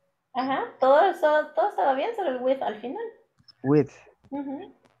sé, Ajá, todo estaba bien, solo el with al final. with.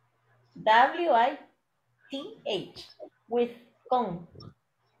 W-I-T-H. With, con.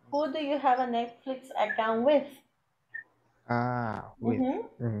 Who do you have a Netflix account with? With.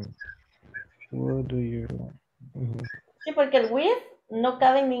 Who do you? Sí, porque el with no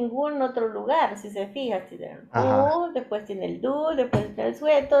cabe en ningún otro lugar, si se fija. Si tiene el who, después tiene el do, después tiene el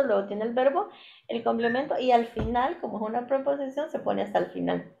sujeto, luego tiene el verbo, el complemento, y al final, como es una preposición, se pone hasta el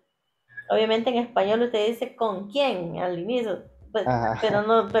final. Obviamente en español usted dice con quién al inicio, pues, pero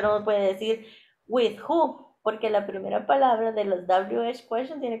no puede decir with who, porque la primera palabra de los WH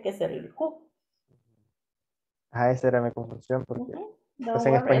question tiene que ser el who. Esa era mi confusión, porque No,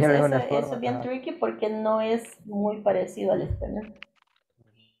 en español es una forma. eso es bien tricky porque no es muy parecido al español.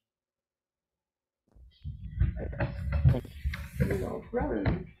 No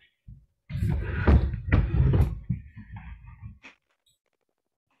problem.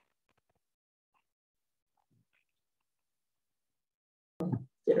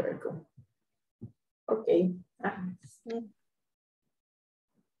 Quiero ver cómo. Ok.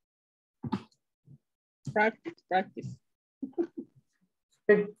 Practice.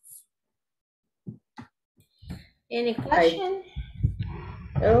 Any question?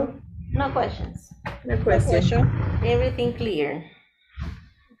 Oh, no questions. No questions. Question. Everything clear.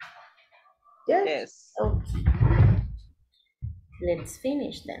 Yes. Okay. Let's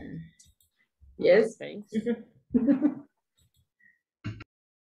finish then. Yes. Thanks.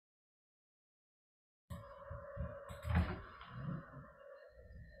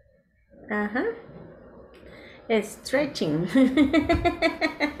 Stretching.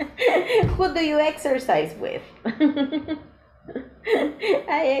 Who do you exercise with?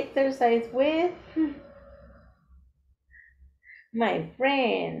 I exercise with my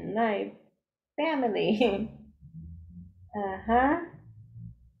friend, my family.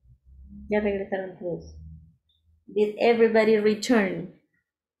 Ya regresaron todos. Did everybody return?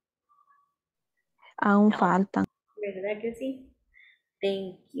 Aún faltan. ¿Verdad que sí?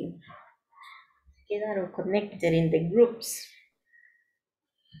 Thank you. Quedaron connected in the groups.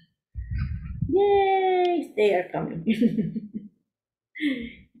 Yay! They are coming.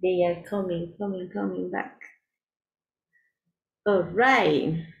 They are coming back. All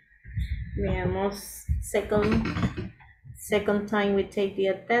right. Veamos, second time we take the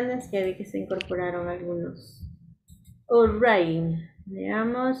attendance. Ya vi que se incorporaron algunos. All right.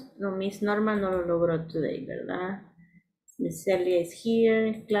 Veamos. No, Miss Norma no lo logró today, ¿verdad? Miss Celia is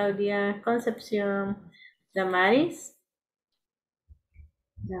here. Claudia, Concepción, Damaris.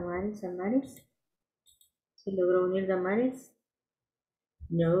 Damaris. ¿Se logró unir Damaris?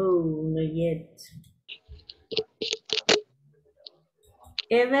 No, not yet.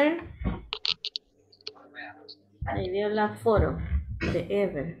 Ever. Ahí veo la foto de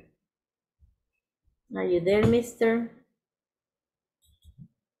Ever. Are you there, Mr.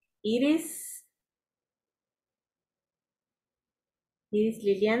 Iris? Iris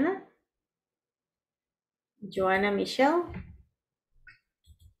Liliana? Joanna Michelle?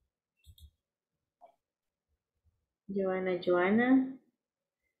 Joanna?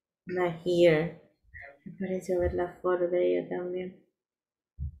 Not here. Me pareció ver la foto de ella también.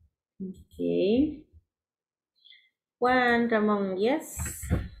 Ok. Juan Ramón, yes.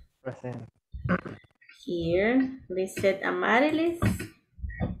 Present. Here. Lisette Amarilis.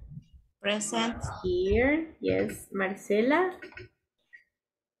 Present. Here. Yes. Marcela.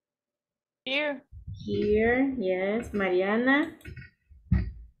 Here. Here, yes. Mariana.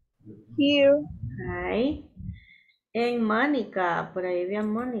 Here. Hi. En Mónica, por ahí vi a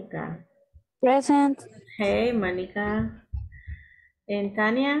Mónica. Present. Hey, Mónica. En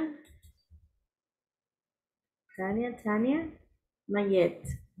Tania. Tania. Not yet.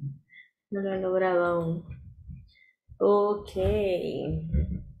 No lo he logrado aún. Ok.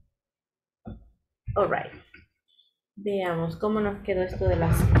 All right. Veamos cómo nos quedó esto de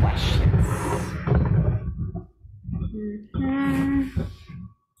las questions.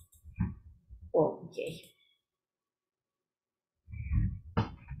 Ok.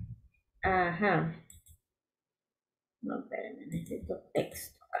 Ajá. No, espérenme, necesito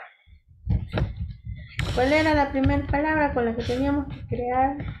texto acá. ¿Cuál era la primera palabra con la que teníamos que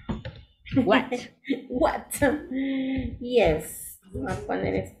crear? What? What? Yes. Voy a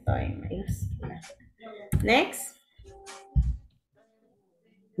poner esto en mayúscula. Next.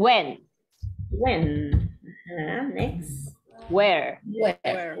 When? When. Ajá. Next. Where?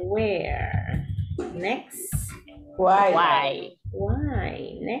 Where. Next. Why?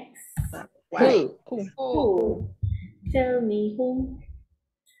 Why. Next. Who? Who. Tell me who.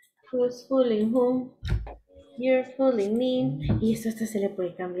 Who's fooling who. You're fooling me. Y esto hasta se le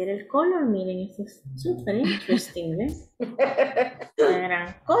puede cambiar el color. Miren, esto es súper interesting, ¿ves? Una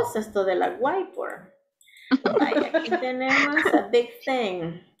gran cosa esto de la whiteboard. Vaya, aquí tenemos a big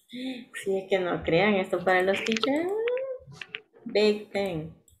thing. Si es que no crean esto para los teachers. Big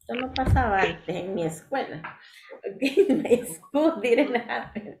thing. Esto no pasaba antes en mi escuela. Okay, my school didn't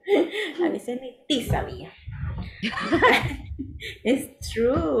happen. A veces ni ti sabía. It's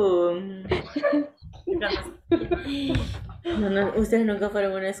true. No, ustedes nunca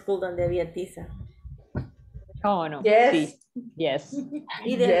fueron a una school donde había tiza. Oh, no. Yes. Sí. Yes.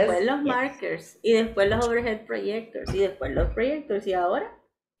 Y después Yes, los markers. Y después los overhead projectors. Y después los proyectors. Y ahora,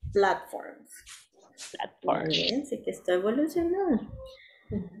 platforms. Bien, sí que estoy evolucionando.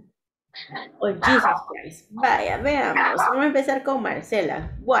 Oh, Jesus Christ. Vaya, veamos. Vamos a empezar con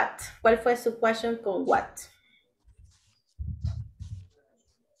Marcela. What? ¿Cuál fue su question con what?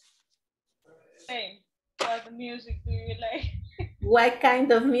 Hey, what music do you like? What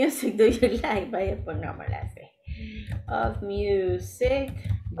kind of music do you like? Vaya, pongámosla así. Of music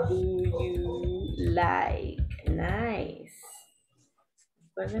do you like? Nice.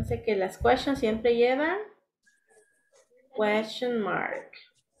 Acuérdense que las questions siempre llevan question mark.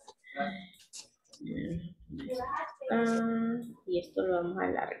 Y esto lo vamos a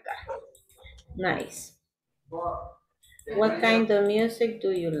alargar. Nice. What kind of music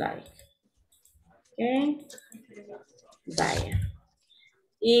do you like? Okay. Vaya.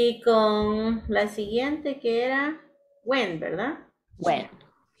 Y con la siguiente que era when, ¿verdad? When?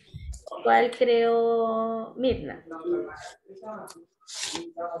 ¿Cuál creó Mirna?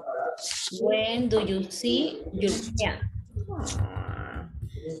 When do you see your friend?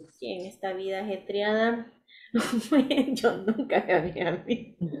 Sí, en esta vida ajetreada, yo nunca me había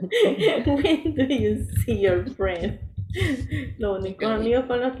visto. When do you see your friend? Los únicos amigos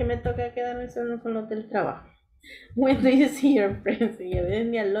con los que me toca quedarme son con los del trabajo. When do you see your friends? Y a veces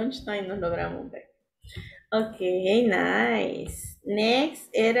ni a lunchtime nos logramos ver. Ok, nice. Next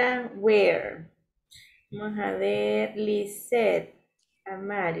era where. Vamos a ver, Lisette,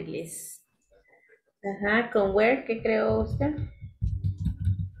 Amarilis. Ajá, con where, ¿qué creó usted?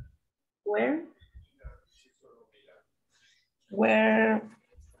 Where?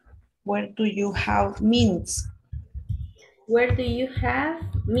 Where do you have meetings? Where do you have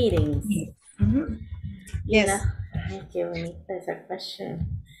meetings? Yes. Ay, qué bonita esa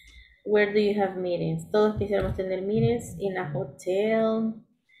question. Where do you have meetings? Todos quisiéramos tener meetings in a hotel,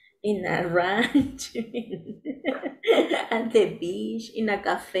 in a ranch, at the beach, in a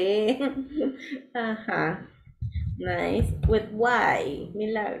cafe. Ajá. Nice. With why?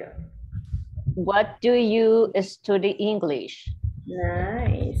 Milagro. What do you study English?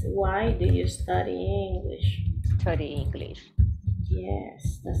 Nice. Why do you study English? Study English.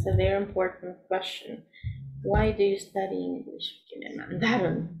 Yes, that's a very important question. Why do you study English? Que me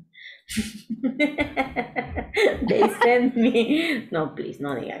mandaron. They sent me. No, please,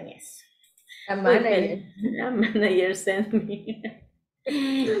 no digan eso. A manager. A manager sent me.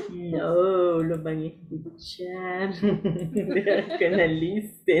 No, lo van a escuchar. They're gonna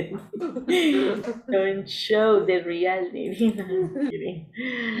listen. Don't show the reality.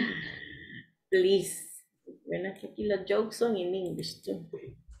 Please. Bueno, que aquí los jokes son en English too.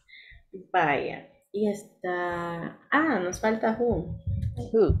 Vaya. Y está. Nos falta who.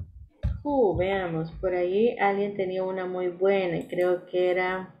 Who, veamos. Por ahí alguien tenía una muy buena. Y creo que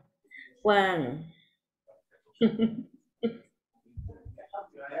era Juan.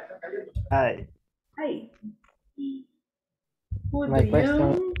 Hi. Hi. Who My do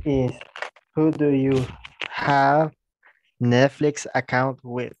question you? is, who do you have Netflix account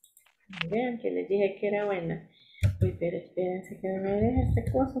with? Vean que les dije que era buena. Uy, pero espérense que no me deja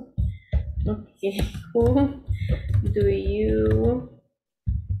esta cosa. Okay. Who do you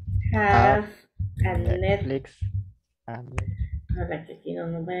have a Netflix? Netflix. And Ahora que aquí no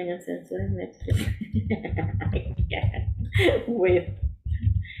nos vayan a censurar Netflix. With.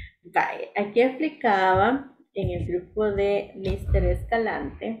 Vale, aquí explicaba en el grupo de Mr.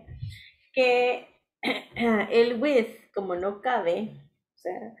 Escalante que el with, como no cabe, o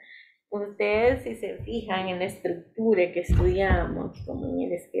sea, ustedes si se fijan en la estructura que estudiamos, como en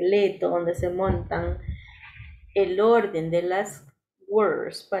el esqueleto donde se montan el orden de las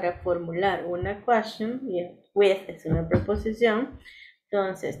words para formular una question, y el with es una preposición,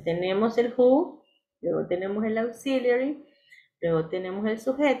 entonces tenemos el who, luego tenemos el auxiliary, luego tenemos el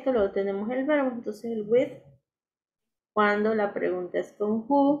sujeto, luego tenemos el verbo, entonces el with, cuando la pregunta es con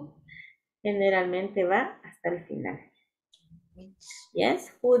who, generalmente va hasta el final.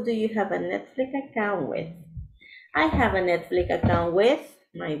 Yes, who do you have a Netflix account with? I have a Netflix account with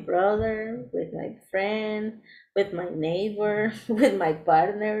my brother, with my friend, with my neighbor, with my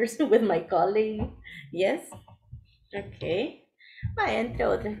partners, with my colleague. Yes? Okay. Vaya, entre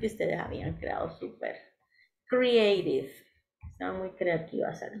otras que ustedes habían creado súper creative. Están muy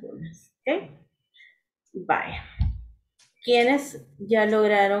creativas algunas. Ok. Vaya. ¿Quiénes ya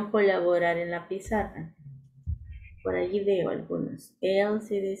lograron colaborar en la pizarra? Por allí veo algunos.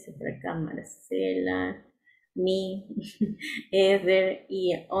 Elsie dice por acá, Marcela, mi, Ever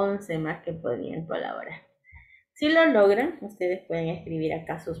y 11 más que podrían colaborar. Si lo logran, ustedes pueden escribir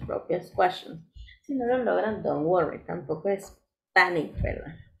acá sus propios questions. Si no lo logran, don't worry, tampoco es panic,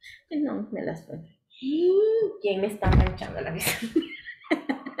 ¿verdad? No, me las suena. ¿Quién me está manchando la vida?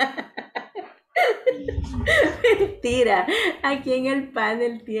 Mentira, aquí en el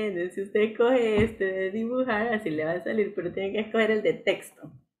panel tiene, si usted coge este de dibujar, así le va a salir, pero tiene que escoger el de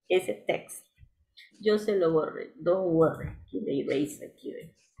texto, ese texto. Yo se lo borré, don't worry, aquí le erase aquí.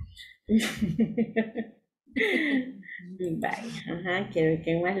 Vaya, ajá, quiero ver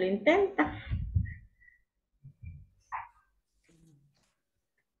quién más lo intenta.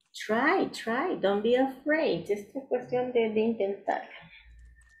 Try, don't be afraid, es cuestión de intentar.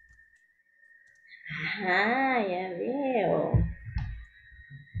 Ajá, ya veo.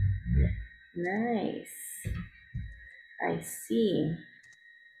 Nice. I see.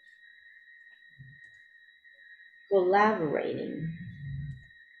 Collaborating.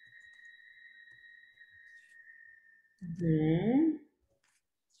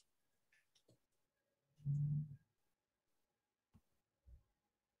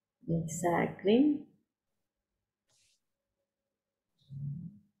 Exactly.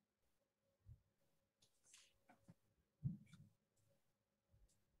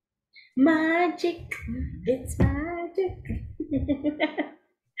 Magic. It's magic.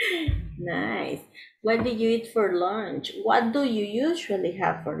 Nice. What did you eat for lunch? What do you usually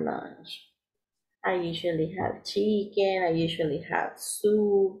have for lunch? I usually have chicken. I usually have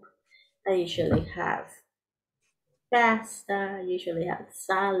soup. I usually have pasta. I usually have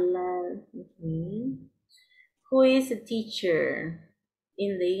salad. Who is a teacher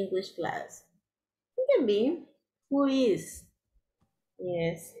in the English class? It can be. Who is?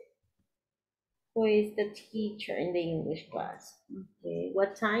 Yes. Who is the teacher in the English class? Okay.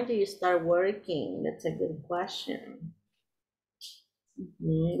 What time do you start working? That's a good question.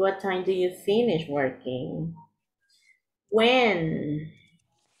 What time do you finish working? When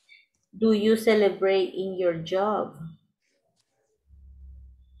do you celebrate in your job?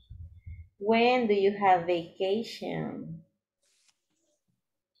 When do you have vacation?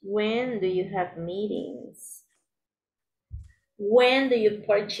 When do you have meetings? When do you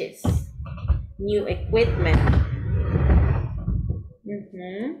purchase new equipment?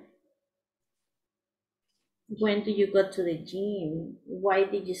 When do you go to the gym? Why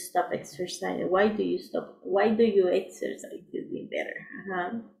did you stop exercising? Why do you stop? Why do you exercise to be better?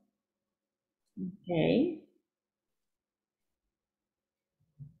 Okay.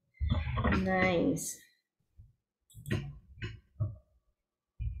 Nice.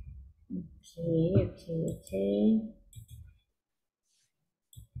 Okay.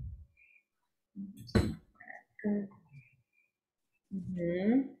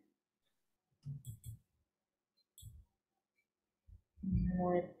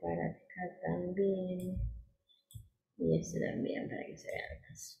 Voy para acá también. Y este también para que se vea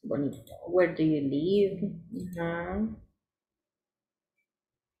más bonito. Where do you live?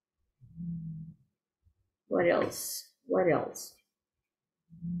 What else?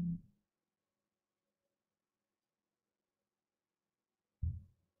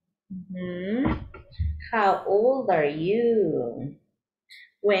 How old are you?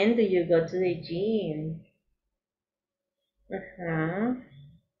 When do you go to the gym?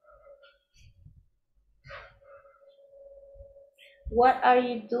 What are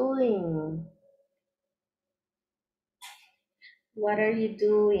you doing? What are you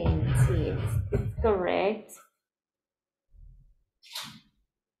doing? Sí, it's correct.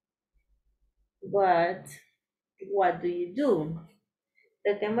 What do you do?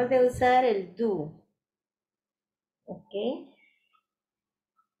 Tratemos de usar el do. ¿Ok?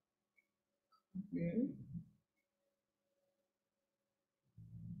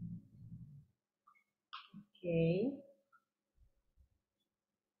 Ok.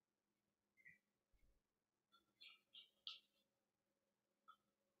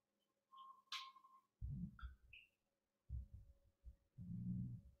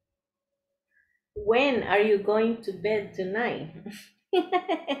 When are you going to bed tonight?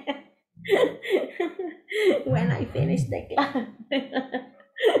 When I finish the class.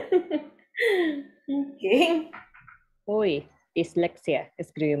 Okay. Uy, dislexia,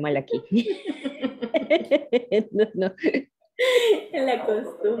 escribí mal aquí. No. Es la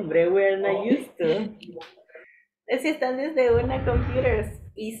costumbre, we're not used to. Si están desde una computer es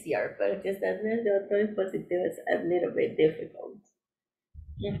easier, pero si están desde otro dispositivo es a little bit difficult.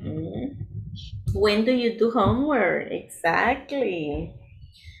 When do you do homework? Exactly.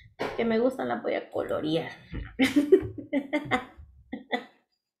 Que me gustan las voy a colorear.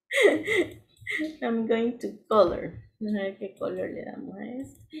 I'm going to color. A ver qué color le damos a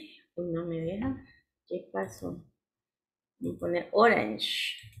esto. Uy, no me deja. ¿Qué pasó? Voy a poner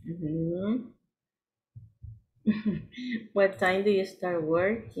orange. What time do you start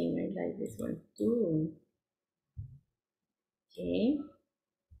working? I like this one too. Okay.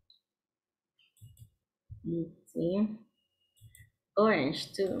 Let's see.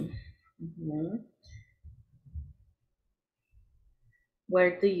 Orange too.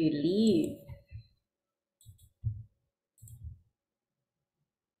 Where do you live?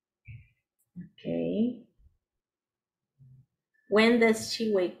 Okay. When does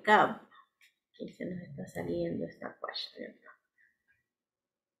she wake up? Aquí se nos está saliendo esta question.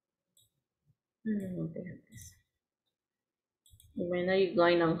 When are you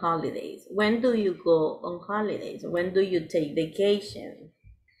going on holidays? When do you go on holidays? When do you take vacation?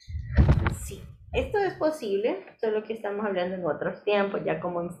 Sí, esto es posible, solo que estamos hablando en otros tiempos, ya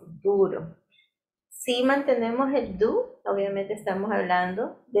como en futuro. Si mantenemos el do, obviamente estamos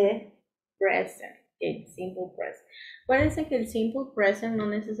hablando de present, el simple present. Acuérdense que el simple present no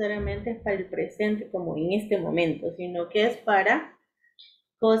necesariamente es para el presente como en este momento, sino que es para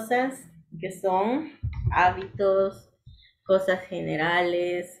cosas que son hábitos, cosas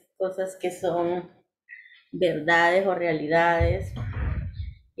generales, cosas que son verdades o realidades,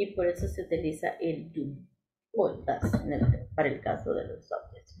 y por eso se utiliza el do o el does para el caso de los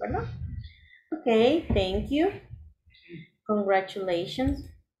subjects, ¿verdad? Ok, thank you. Congratulations.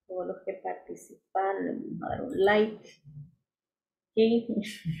 Todos los que participaron, les vamos a dar un like. Okay.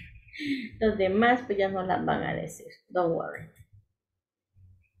 Los demás pues ya no las van a decir. Don't worry.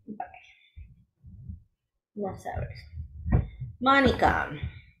 Vamos a ver. Monica,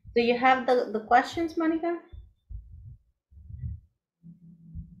 do you have the questions, Monica?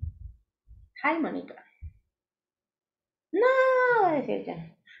 Hi, Monica. No, es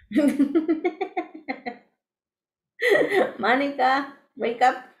ella. Monica, wake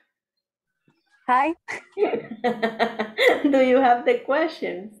up. Hi. Do you have the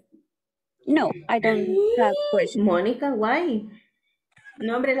questions? No, I don't have questions. Mónica, why?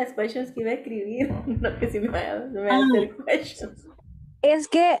 No, hombre, las questions que iba a escribir. No, que si me va a hacer questions. Es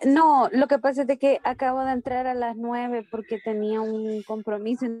que, no, lo que pasa es de que acabo de entrar a las 9 porque tenía un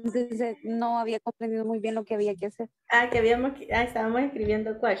compromiso, entonces no había comprendido muy bien lo que había que hacer. Estábamos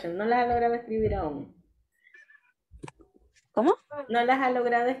escribiendo questions. ¿No las ha logrado escribir aún? ¿Cómo? ¿No las ha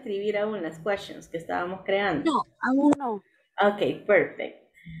logrado escribir aún las questions que estábamos creando? No, aún no. Ok,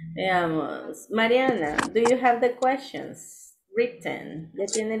 perfect. Veamos. Mariana, do you have the questions written? ¿Ya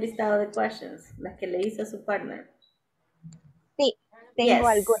tiene el listado de questions? Las que le hizo a su partner. Sí, tengo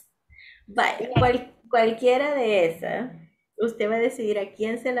algo. Vale, cualquiera de esas, usted va a decidir a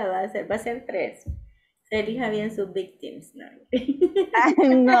quién se la va a hacer. Va a ser 3. Se elija bien sus victims, ¿no?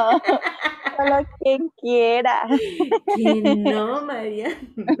 No, solo quien quiera. Que no, María.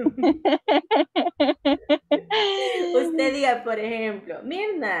 Usted diga, por ejemplo,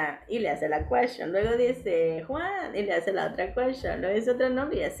 Mirna, y le hace la question. Luego dice Juan, y le hace la otra question. Luego dice otro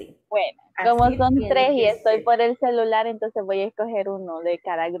nombre y así. Bueno, Así como son tiene 3 y que estoy ser. por el celular, entonces voy a escoger uno de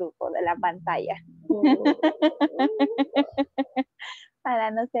cada grupo de la pantalla.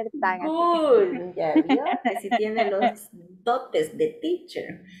 para no ser tan así. Good, ya vio que sí tiene los dotes de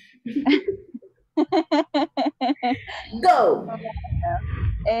teacher. Go.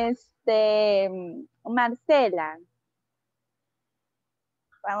 Marcela.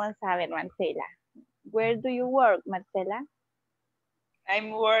 Vamos a ver, Marcela. Where do you work, Marcela?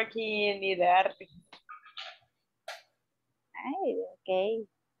 I'm working in the army. Okay,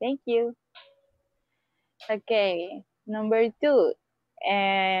 thank you. Okay, number 2.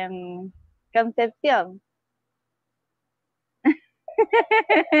 Concepción.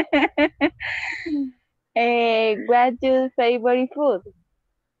 What's your favorite food?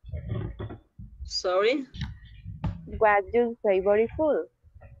 Sorry? What's your favorite food?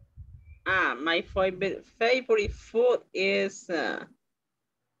 My favorite food is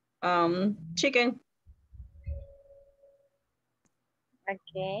chicken.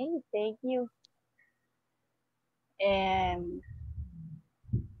 Okay, thank you.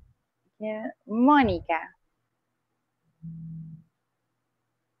 Mónica.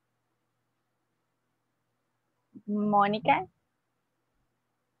 Mónica.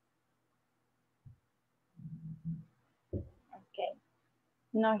 Okay.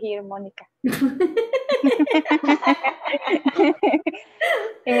 No here, Mónica.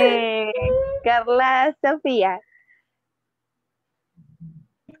 Carla Sofía.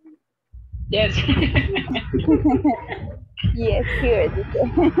 Yes. Yes, here.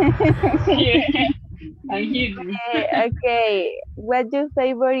 Here. I'm here. Okay. What's your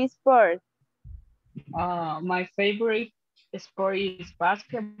favorite sport? My favorite sport is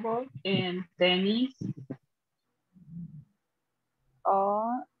basketball and tennis.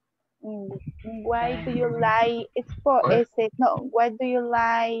 Why do you like sport? No, why do you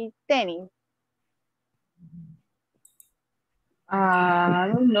like tennis? I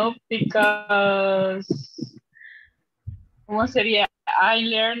don't know, because ¿cómo sería? I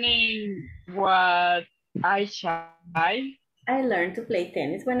learning what I try. I learned to play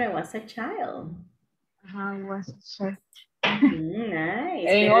tennis when I was a child. Nice.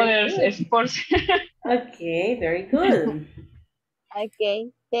 In other sports. Okay, very good.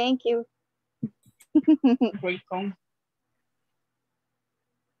 Okay, thank you. Welcome.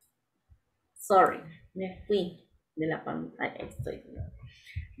 Sorry, me fui de la pantalla. Estoy.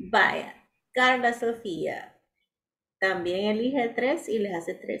 Vaya, Carla Sofía también elige 3 y les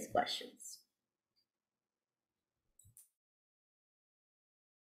hace 3 questions.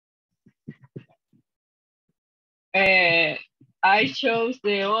 I chose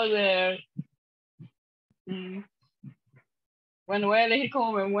the other. Bueno, voy a elegir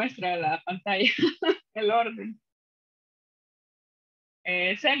como me muestra la pantalla, el orden.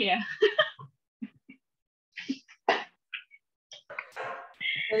 Celia.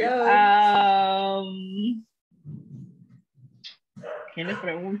 Hello. ¿Qué le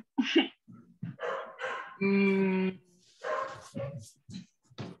pregunto?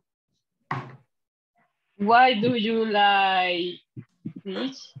 Why do you like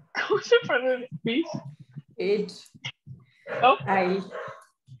fish? ¿Cómo se pronuncia fish? Fish. Oh.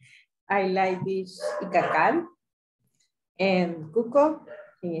 I like fish icacal, en cuco,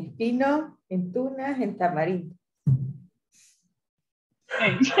 en espino, en tuna, en tamarindo.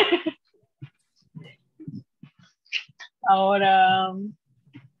 Ahora,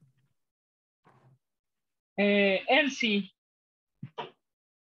 Elsie.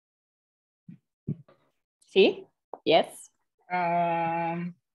 Sí, yes.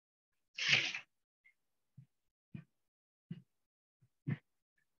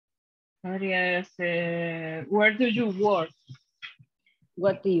 Where do you work?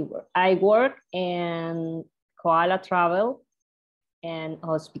 What do you work? I work in Koala Travel and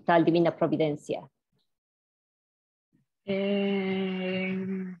Hospital Divina Providencia.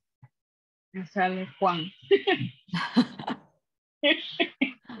 Me sale Juan.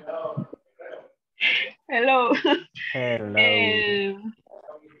 Hello. Hello.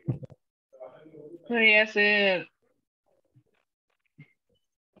 Podría ser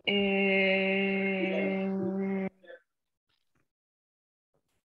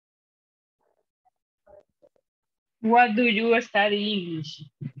what do you study English?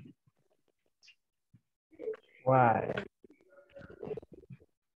 Why?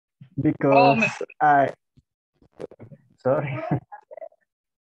 Because sorry.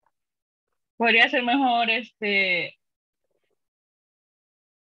 Podría ser mejor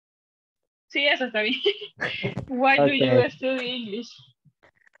sí, eso está bien. Why do you study English?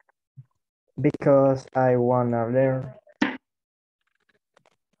 Because I wanna learn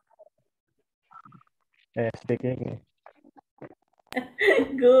speak English.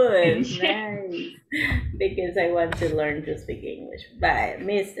 Good, nice. Because I want to learn to speak English. Bye,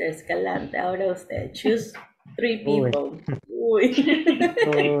 Mr. Escalante. Ahora usted. Choose 3 Uy. people. Uy.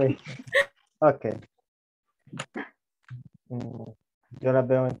 Uy. Ok. Yo las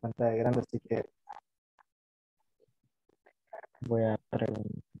veo en pantalla grande, así que voy a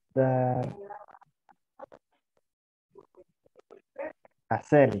preguntar a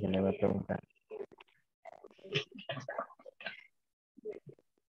Celia, le voy a preguntar.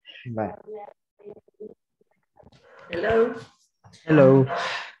 Vale. Hello. Hello.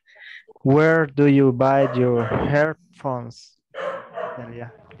 Where do you buy your headphones?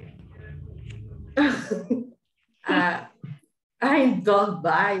 Celia. I don't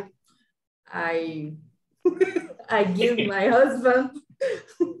buy. I I give my husband.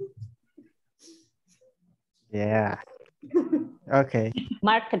 Yeah. Okay.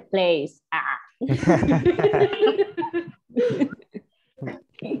 Marketplace. Ah.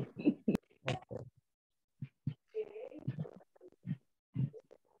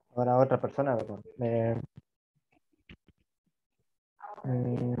 Ahora otra persona, ¿verdad?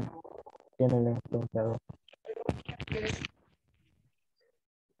 ¿Quién le ha preguntado?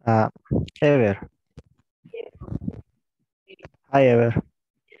 Ever. Hi, Ever.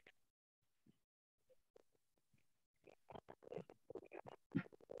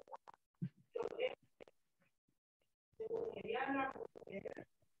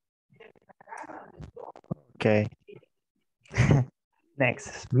 Okay.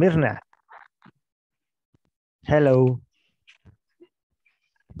 Next, Mirna. Hello.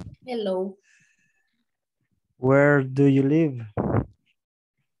 Hello. Where do you live?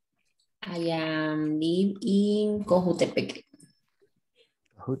 I am live in Cojutepec.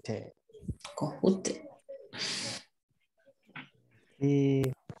 Cojute. Cojute. Y,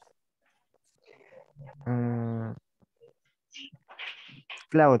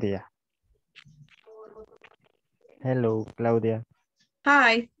 Claudia. Hello, Claudia.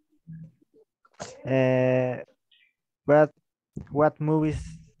 Hi. What movies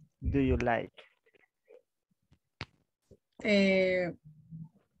do you like?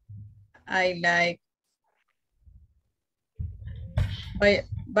 I like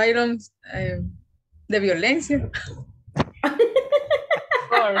violence, de violencia.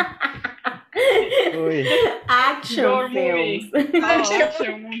 Action Your films. movie. Oh,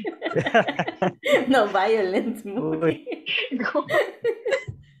 action movie. No, violence movie.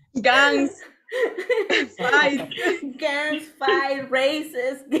 Guns. Fight. Guns, fight,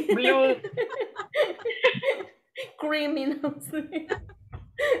 races. Blood. Criminals.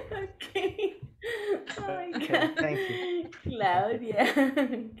 Okay. Oh my God. Thank you. Claudia.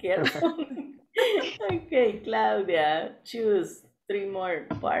 Careful. Okay, Claudia. Choose 3 more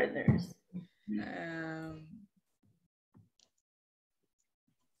partners.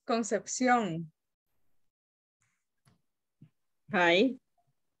 Concepción. Hi.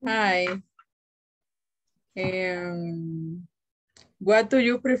 Hi. What do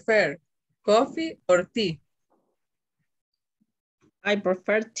you prefer? Coffee or tea? I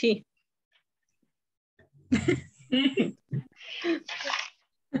prefer tea.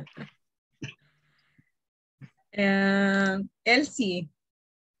 Elsie.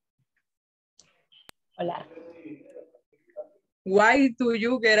 Hola. Why do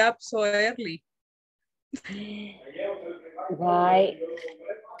you get up so early? Why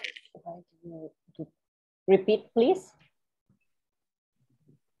do you repeat, please?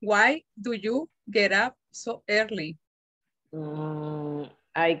 Why do you get up so early?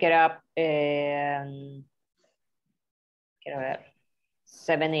 I get up quiero ver,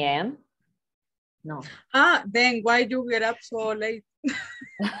 7 a.m. No. Then why you get up so late?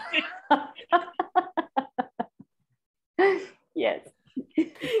 Yes.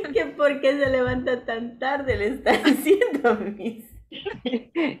 ¿Que por qué se levanta tan tarde? Le está diciendo, Miss.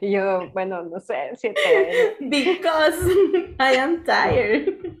 Yo, bueno, no sé, 7 Because I am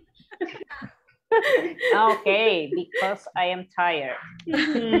tired. Okay, because I am tired.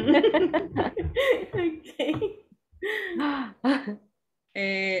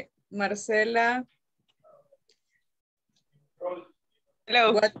 Okay. Marcela.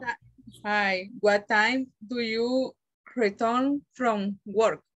 Hello. Hi. What time do you return from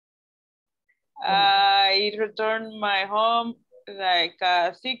work? I return my home like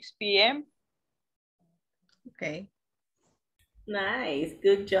 6 p.m. Okay. Nice,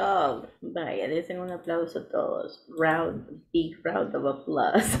 good job. Vaya, desen un aplauso a todos. Big round of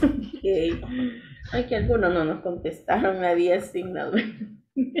applause. Okay. Ay, que algunos no nos contestaron, me había asignado.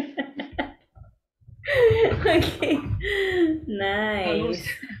 Okay. Nice.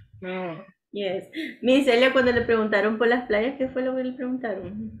 No. Yes. Mi Celia, cuando le preguntaron por las playas, ¿qué fue lo que le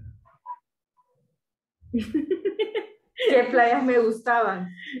preguntaron? ¿Qué playas me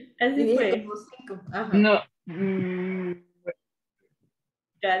gustaban? Así Y dije fue. como 5. Ajá. No.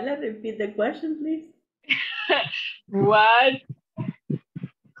 Carla, repeat the question, please. What?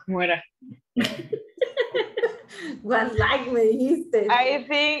 ¿Cómo era? What like me dijiste. I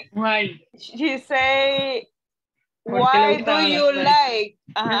think Why? she say, ¿Por qué le why do gustaban las you playas? like?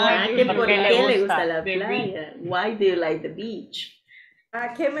 Ajá, Why que do por you qué like le gusta la the beach? playa. Why do you like the beach?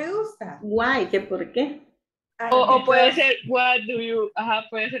 ¿A qué me gusta? Why, que por qué. O puede ser, what do you, ajá,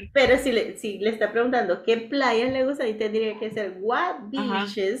 puede ser. Pero si le está preguntando qué playas le gusta, ahí tendría que ser, what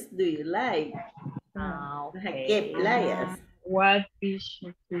beaches do you like? Ah, Ajá, ok. ¿qué playas? What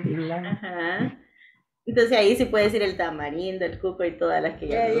beaches do you like? Ajá. Entonces ahí sí puede decir el tamarindo, el cuco y todas las que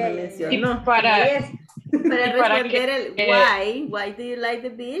ya nos mencionó. Y para responder el why do you like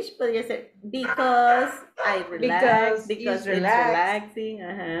the beach? Podría ser because I relax, because it's relaxing,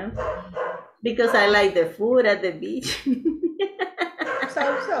 ajá. Because I like the food at the beach. So.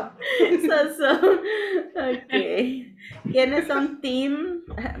 Ok. ¿Quiénes son team?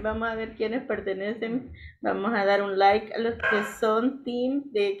 Vamos a ver quiénes pertenecen. Vamos a dar un like a los que son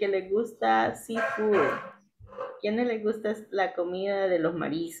team de que les gusta seafood. ¿Quiénes les gusta la comida de los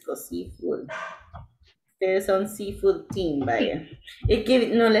mariscos, seafood? Ustedes son seafood team, vaya. Es que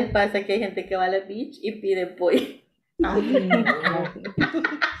no les pasa que hay gente que va a la beach y pide pollo.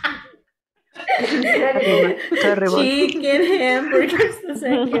 Chicken, hamburgers, o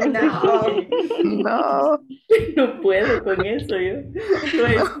sea que no. No puedo con eso yo. Lo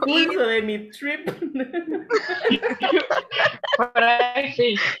expulso de mi trip.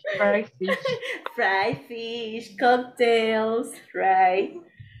 Fried fish, cocktails, right?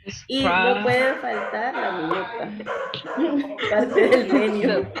 Y no puede faltar la muñeca. Parte del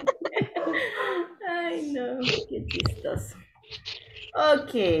menú. Ay, no, qué chistoso.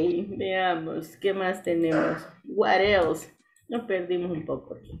 Ok, veamos, ¿qué más tenemos? What else? Nos perdimos un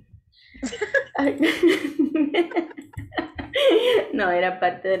poco aquí. No, era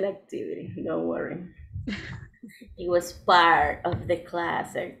parte de la activity, don't worry. It was part of the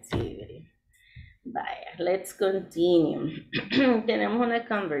class activity. Vaya, let's continue. Tenemos una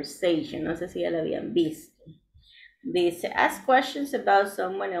conversation, no sé si ya la habían visto. Dice, ask questions about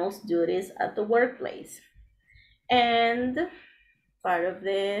someone else's duties at the workplace. And part of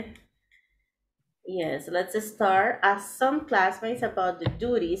the, yes, let's start. Ask some classmates about the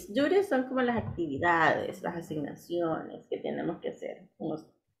duties. Duties son como las actividades, las asignaciones que tenemos que hacer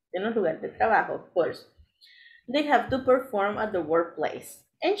en los lugares de trabajo, of course. They have to perform at the workplace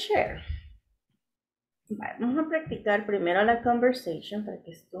and share. Vamos a practicar primero la conversation para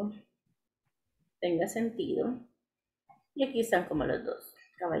que esto tenga sentido. Y aquí están como los dos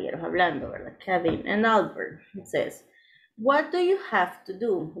caballeros hablando, ¿verdad? Kevin and Albert. It says, what do you have to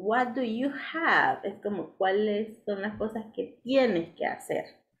do? What do you have? Es como cuáles son las cosas que tienes que hacer.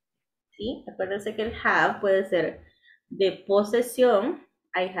 ¿Sí? Acuérdense que el have puede ser de posesión.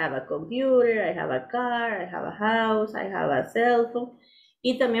 I have a computer, I have a car, I have a house, I have a cell phone.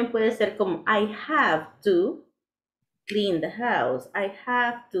 Y también puede ser como I have to clean the house, I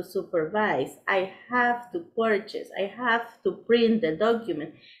have to supervise, I have to purchase, I have to print the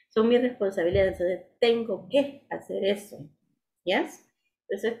document. Son mis responsabilidades, entonces tengo que hacer eso. ¿Yes?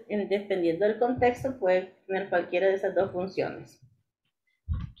 Entonces, dependiendo del contexto, puede tener cualquiera de esas dos funciones.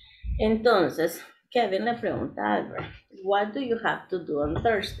 Entonces, Kevin le pregunta a Albert, what do you have to do on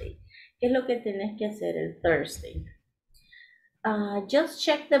Thursday? ¿Qué es lo que tienes que hacer el Thursday? Just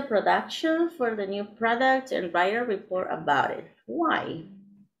check the production for the new product and write a report about it. Why?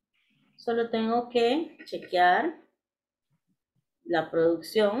 Solo tengo que chequear la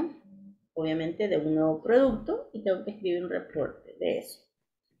producción, obviamente, de un nuevo producto y tengo que escribir un reporte de eso.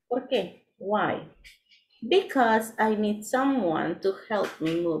 ¿Por qué? Why? Because I need someone to help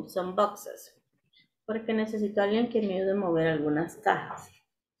me move some boxes. Porque necesito a alguien que me ayude a mover algunas cajas.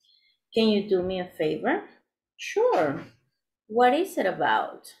 Can you do me a favor? Sure. What is it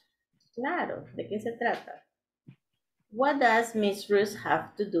about? Claro, ¿de qué se trata? What does Miss Ruth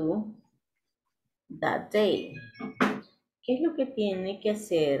have to do that day? ¿Qué es lo que tiene que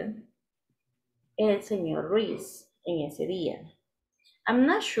hacer el señor Ruiz en ese día? I'm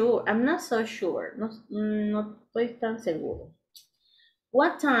not so sure. No estoy tan seguro.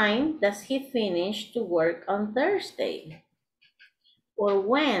 What time does he finish to work on Thursday? Or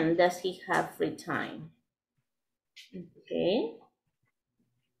when does he have free time? Okay.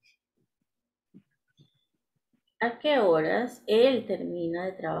 ¿A qué horas él termina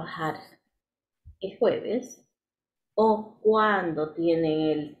de trabajar el jueves? o cuando tienen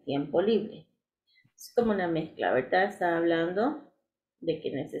el tiempo libre. Es como una mezcla, ¿verdad? Está hablando de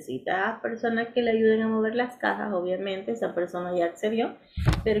que necesita a personas que le ayuden a mover las cajas. Obviamente esa persona ya accedió,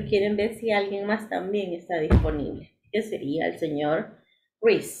 pero quieren ver si alguien más también está disponible, que sería el señor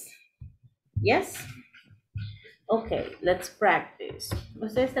Reese. Yes? Okay, let's practice.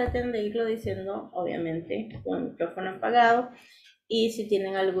 Ustedes traten de irlo diciendo, obviamente, con el micrófono apagado, y si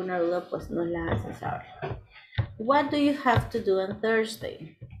tienen alguna duda, pues nos la hacen saber. What do you have to do on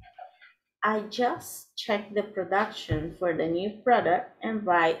Thursday? I just checked the production for the new product and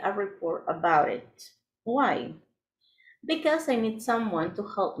write a report about it. Why? Because I need someone to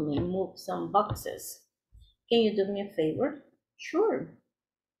help me move some boxes. Can you do me a favor? Sure.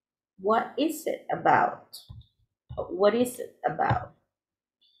 What is it about? What is it about?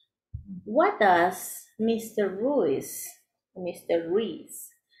 What does Mr. Ruiz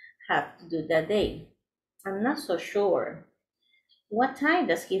have to do that day? I'm not so sure. What time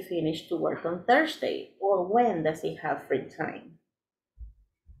does he finish to work on Thursday? Or when does he have free time?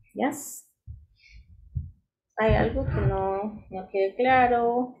 Yes. ¿Hay algo que no quede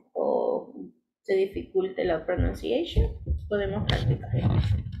claro o se dificulte la pronunciation? Podemos practicar.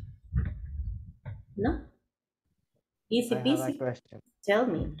 ¿No? Easy I have a peasy. question. Tell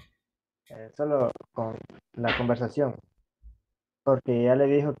me. Solo con la conversación, porque ya le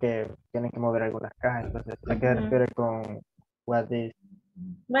dijo que tienen que mover algunas cajas, entonces, ¿a qué se refiere con what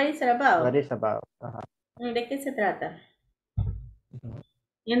is about? Ajá. ¿De qué se trata?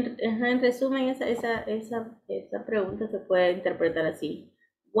 En resumen, esa pregunta se puede interpretar así.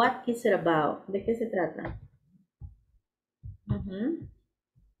 What is it about? ¿De qué se trata?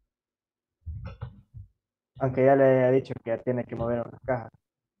 Aunque ya le haya dicho que ya tiene que mover unas cajas.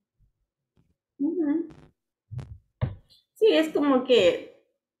 Sí, es como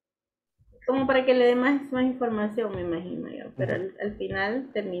para que le dé más información, me imagino yo, pero al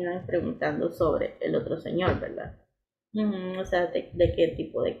final terminan preguntando sobre el otro señor, ¿verdad? O sea, de qué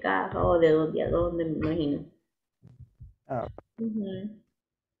tipo de caja o de dónde a dónde, me imagino.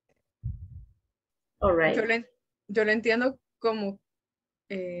 All right. Yo le entiendo como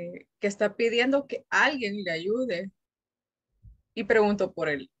que está pidiendo que alguien le ayude y pregunto por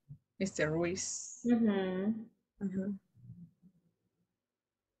él, Mr. Ruiz.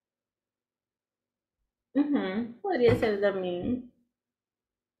 Podría ser también.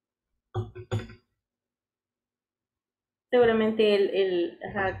 Seguramente él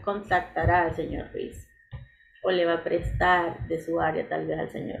contactará al señor Ruiz o le va a prestar de su área tal vez al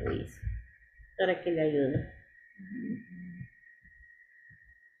señor Ruiz para que le ayude.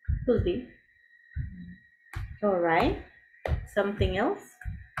 Could be. All right. Something else?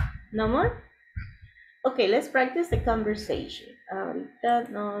 No more? Okay, let's practice the conversation. Ahorita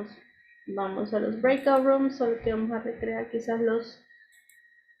nos vamos a los breakout rooms, solo que vamos a recrear quizás los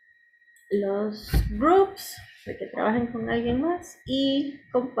groups para que trabajen con alguien más y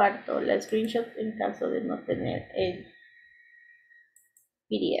comparto la screenshot en caso de no tener el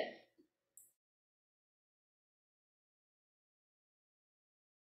PDF.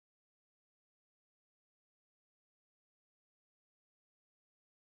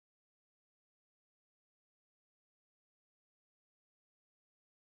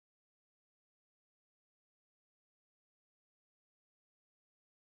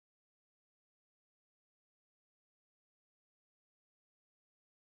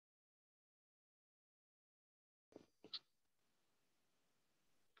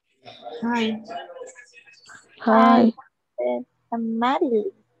 Hi. Hi.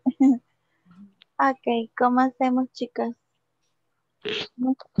 Mari. Ok, ¿cómo hacemos, chicas?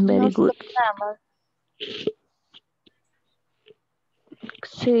 Very Nos good. turnamos.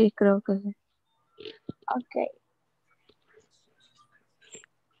 Sí, creo que sí. Ok.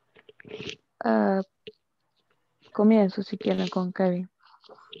 Comienzo si quieren con Kevin.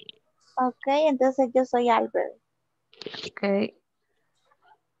 Ok, entonces yo soy Albert. Okay.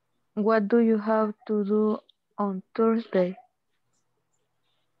 What do you have to do on Thursday?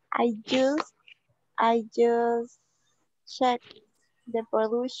 I just checked the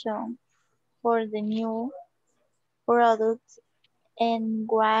production for the new product and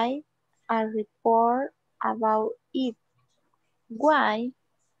write a report about it. Why?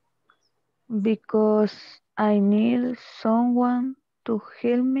 Because I need someone to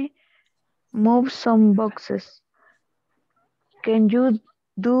help me move some boxes. Can you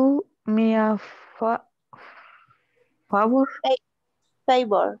do me a favor?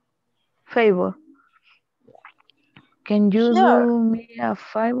 Favor. Can you Sure. do me a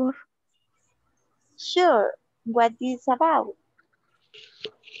favor? Sure. What is about?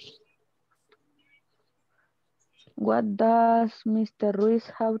 What does Mr. Ruiz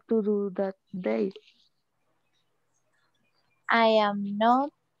have to do that day? I am not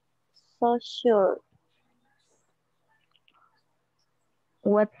so sure.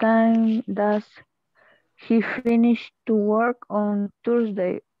 What time does he finish to work on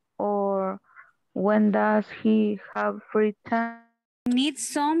Thursday? Or when does he have free time? Need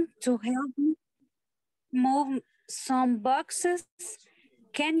some to help me move some boxes.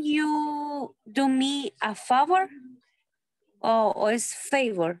 Can you do me a favor? Or is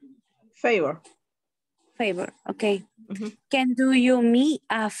favor? Favor. Favor, okay. Mhm. Can do you me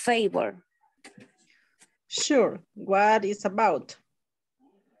a favor? Sure. What is about?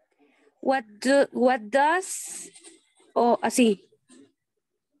 What does, así,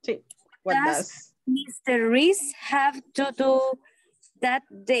 Sí. What does? Mr. Reese have to do that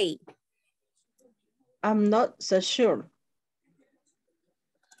day? I'm not so sure.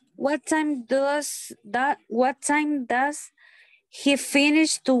 What time does he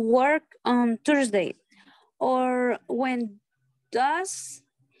finish to work on Thursday? Or when does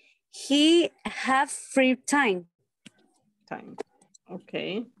he have free time? Time.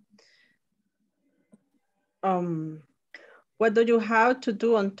 Okay. What do you have to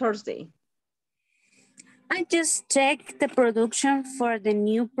do on Thursday? I just check the production for the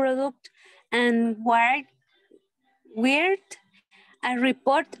new product and write a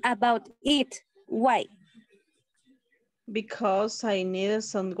report about it. Why? Because I need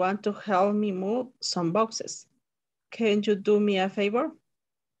someone to help me move some boxes. Can you do me a favor?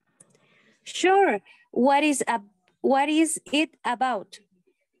 Sure. What is it about?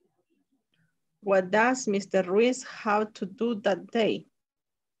 What does Mr. Ruiz have to do that day?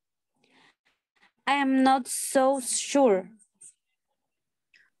 I am not so sure.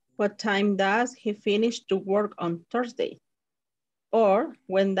 What time does he finish to work on Thursday? Or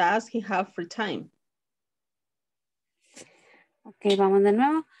when does he have free time? Okay, vamos de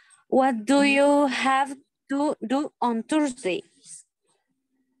nuevo. What do you have to do on Thursday?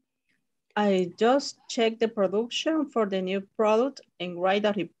 I just check the production for the new product and write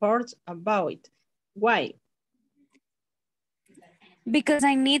a report about it. Why? Because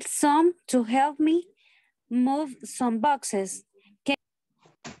I need some to help me move some boxes.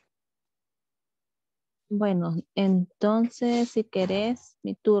 Bueno, entonces si querés,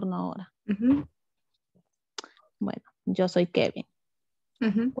 mi turno ahora. Bueno, yo soy Kevin.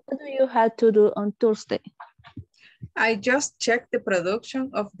 What do you have to do on Thursday? I just checked the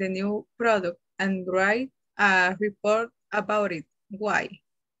production of the new product and write a report about it. Why?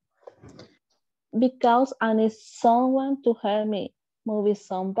 Because I need someone to help me move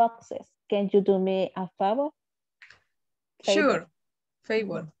some boxes. Can you do me a favor? Sure.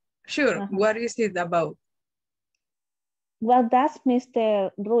 Favor. Sure. What is it about? What does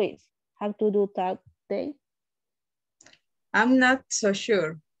Mr. Ruiz have to do that day? I'm not so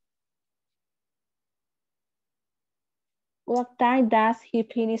sure. What time does he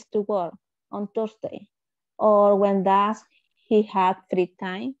finish to work on Thursday? Or when does he have free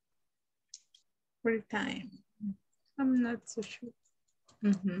time? Free time. I'm not so sure.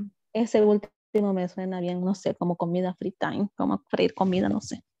 Ese último me suena bien, no sé, como comida free time, como freír comida, no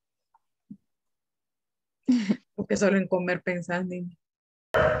sé. Porque solo en comer pensando.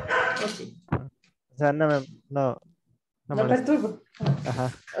 Okay. O sea, no No perturbo.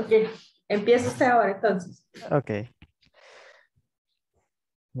 Ajá. Ok. Empieza usted ahora entonces. Okay.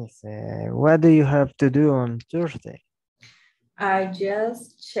 Dice, what do you have to do on Thursday? I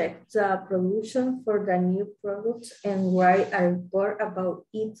just checked the production for the new product and write a report about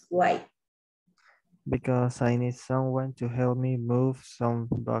it. Why? Because I need someone to help me move some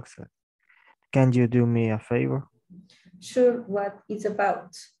boxes. Can you do me a favor? Sure, what it's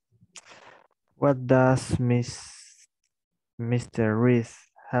about. What does Mr. Reese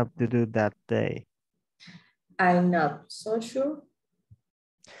have to do that day? I'm not so sure.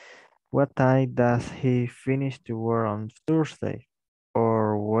 What time does he finish to work on Thursday?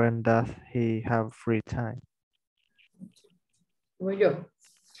 Or when does he have free time? Voy yo.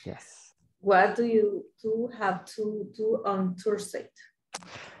 Yes. What do you have to do on Thursday?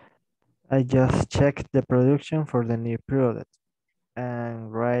 I just checked the production for the new product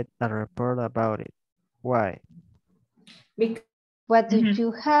and write a report about it. Why? What do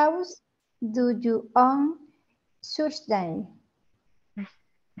you have do you on Thursday?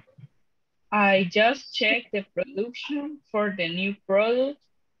 I just checked the production for the new product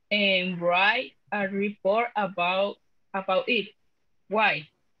and write a report about it. Why?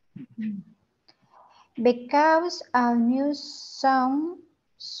 Because a new song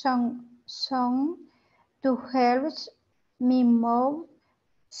to help me move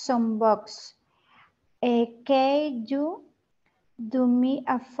some box. Can you do me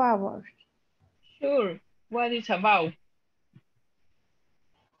a favor? Sure. What is about?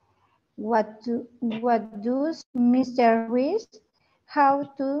 What does Mr. Ruiz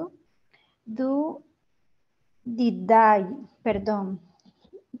have to do the day? Perdón.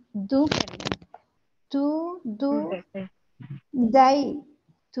 To do day.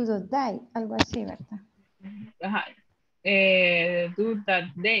 To do day. Algo así, ¿verdad? Ajá. Do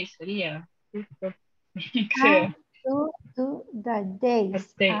that day sería. Ah, to do the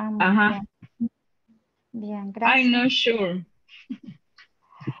days. Ajá. Bien, gracias. I'm not sure.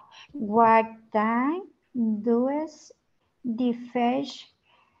 What time does the fish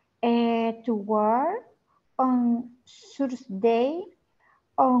to work on Thursday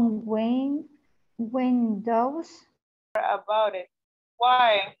on Windows? About it.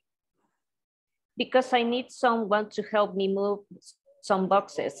 Why? Because I need someone to help me move some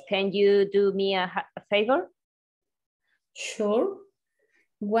boxes. Can you do me a favor? Sure.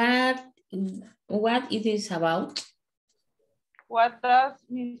 What it is about? What does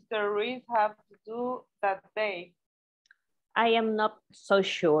Mr. Ruiz have to do that day? I am not so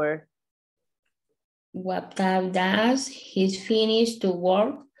sure. What time does he finish to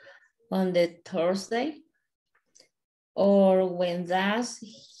work on the Thursday? Or when does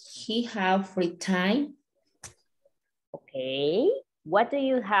he have free time? Okay. What do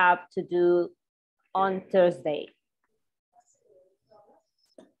you have to do on Thursday?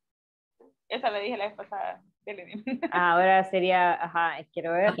 Esa la dije la vez pasada. Ahora sería, ajá,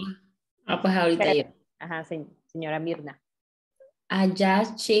 quiero ver. Pues ahorita yo. Ajá, señora Mirna. I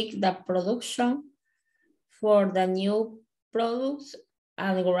just checked the production for the new products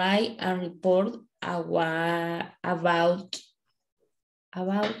and write a report about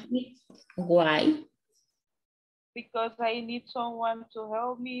it. Why? Because I need someone to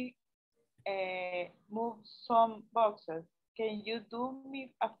help me move some boxes. Can you do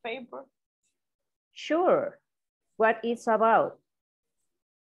me a favor? Sure. What it's about?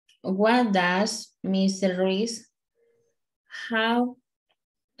 What does Mr. Ruiz have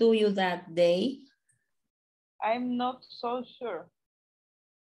to you that day? I'm not so sure.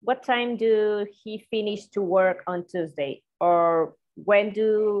 What time do he finish to work on Tuesday? Or when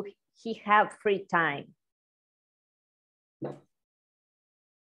do he have free time?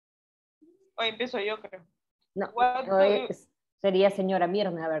 Hoy empiezo yo, creo. No, sería señora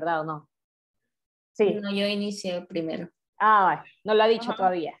Mirna, ¿verdad o no? Sí. No, yo inicié primero. Ah, no lo ha dicho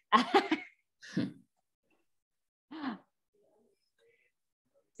todavía.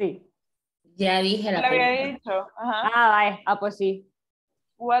 Sí. Ya dije la primera. había dicho. Pues sí.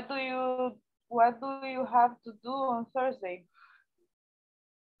 What do you have to do on Thursday?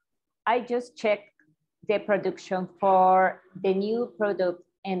 I just checked the production for the new product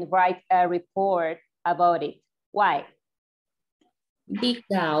and write a report about it. Why?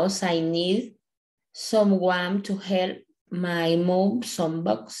 Because I need someone to help me move some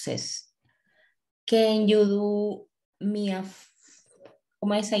boxes. Can you do me a favor?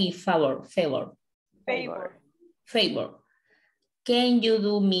 Favor. Can you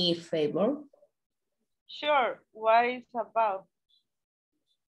do me a favor? Sure. What is about?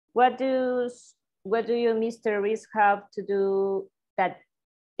 What do you, Mr. Reese, have to do that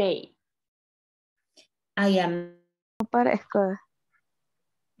day? No parezco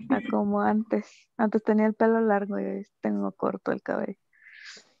como antes. Antes tenía el pelo largo y hoy tengo corto el cabello.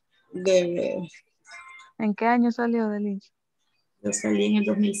 ¿En qué año salió del INSS? Yo salí en el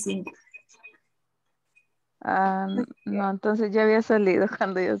 2005. No, entonces ya había salido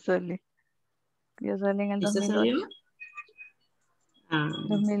cuando yo salí. Yo salí en el ¿Usted 2008. salió?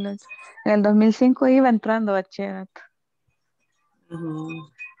 2008. En el 2005 iba entrando a bachillerato.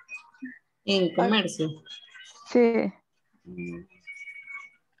 ¿En comercio? Sí.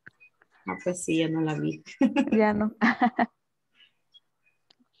 Pues sí, ya no la vi. Ya no.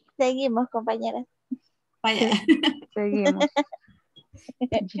 Seguimos, compañeras. Vaya. Seguimos.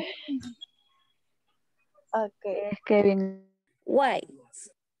 Okay. Kevin. Why?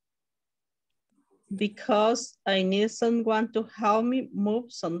 Because I need someone to help me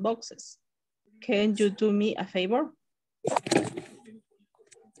move some boxes. Can you do me a favor?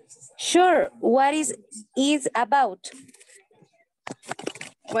 Sure. What is it about?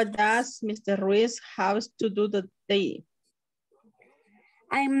 What does Mr. Ruiz have to do the day?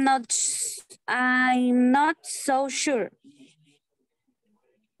 I'm not so sure.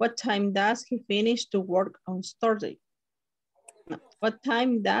 What time does he finish to work on Thursday? No. What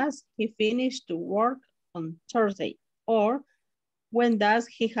time does he finish to work on Thursday? Or when does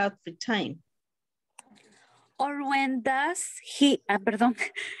he have free time? Or when does he,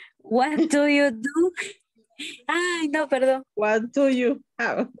 What do you do? Ay, no, perdón. What do you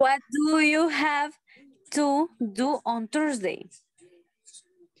have? What do you have to do on Thursday?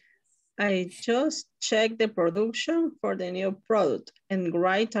 I just checked the production for the new product and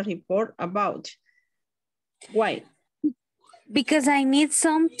write a report about. Why? Because I need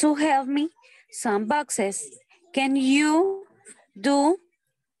some to help me some boxes. Can you do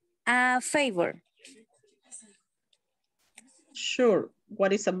a favor? Sure.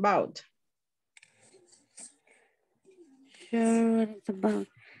 What is about? Sure, what it's about.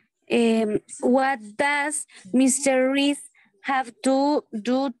 What does Mr. Reese have to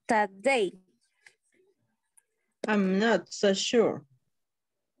do that day? I'm not so sure.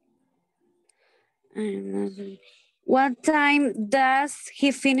 What time does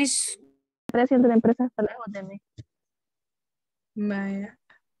he finish? Presidente de la empresa está lejos de mí. Vaya.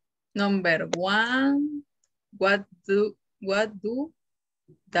 Number 1. What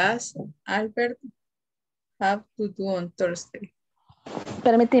does Albert have to do on Thursday?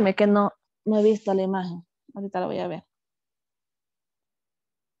 Permíteme que no he visto la imagen. Ahorita la voy a ver.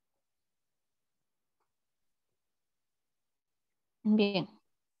 Bien.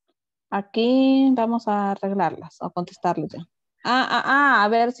 Aquí vamos a arreglarlas o contestarles ya. A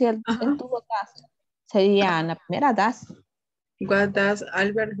ver si el tubo das. Sería en la primera das. What does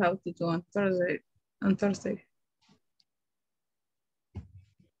Albert have to do on Thursday?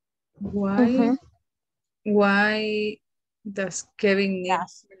 Why? Why does Kevin need?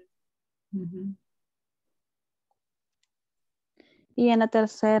 Y en la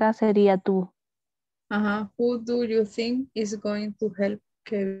tercera sería tú. Who do you think is going to help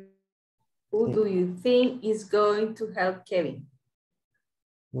Kevin? Who do you think is going to help Kevin?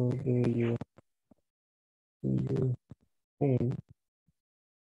 Who do you think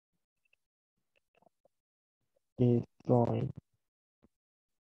is going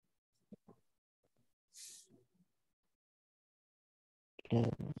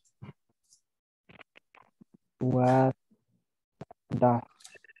what does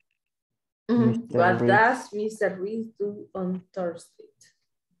What does Mr. Reese do on Thursday?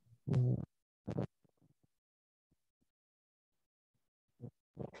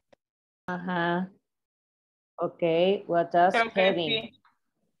 Okay, what does Creo que Kevin? sí.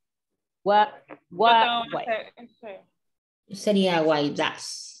 Why Sería why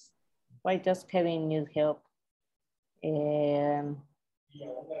does. Why does Kevin need help?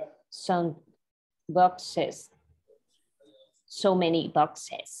 Some boxes. So many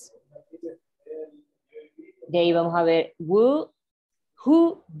boxes. De ahí vamos a ver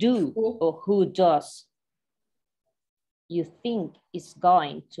who do or who does you think is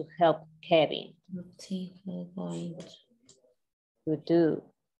going to help Kevin? Sí, going. Who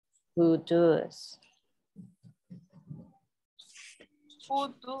does? Who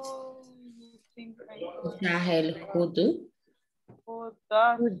do you think El who do. Who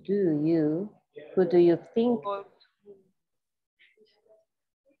does? Who do you think?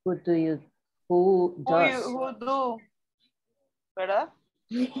 Who does? Who do? ¿Verdad?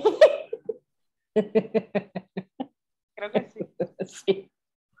 Creo que sí. Sí.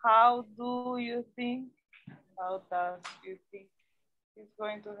 How do you think? How does you think is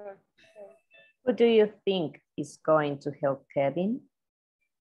going to help? Who do you think is going to help Kevin?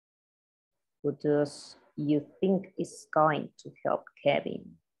 Who does you think is going to help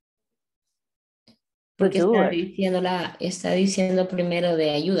Kevin? Porque está diciendo primero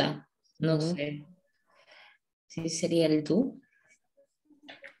de ayuda. No sé. Sí, sería el tú.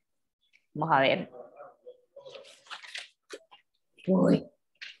 Vamos a ver. Uy.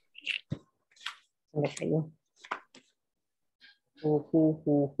 Me cayó.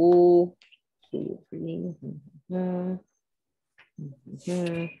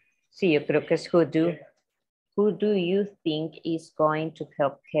 Sí, yo creo que es who do. Who do you think is going to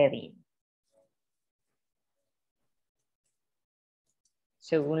help Kevin?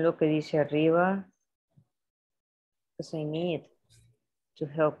 Según lo que dice arriba, because I need to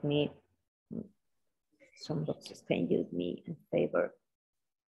help me. Some boxes, can you do me a favor?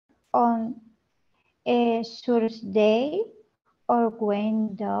 On a Thursday or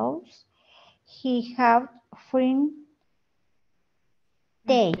when does he have free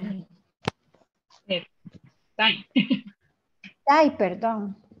day? Time. Ay,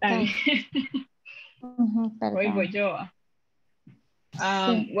 perdón. Time. Perdón. Hoy voy yo.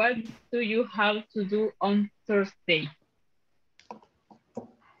 Sí. What do you have to do on Thursday?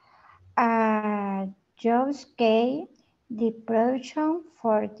 Just get the production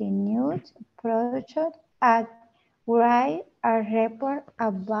for the new product and write a report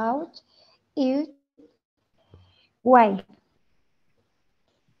about it. Why?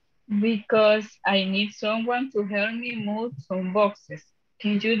 Because I need someone to help me move some boxes.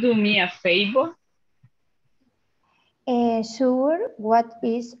 Can you do me a favor? Sure, what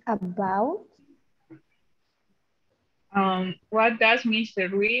is about? What does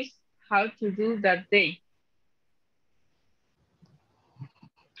Mr. Ruiz have to do that day?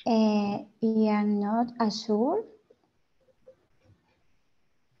 I am not sure.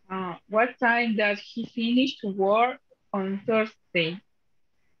 What time does he finish to work on Thursday?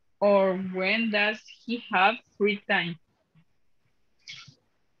 Or when does he have free time?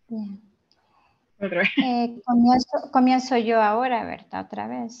 Bien. Otra vez. Comienzo yo ahora, ¿verdad? Otra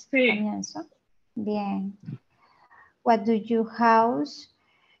vez. Sí. Comienzo. Bien. What do you have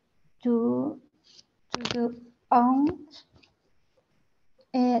to do on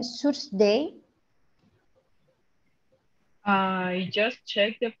Thursday? I just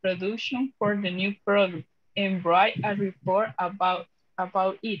checked the production for the new product and write a report about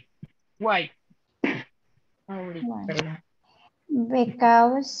it. Why?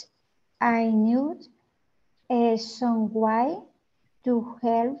 Because I need some way to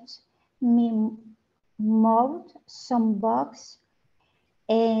help me move some box.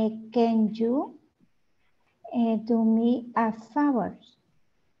 Can you do me a favor?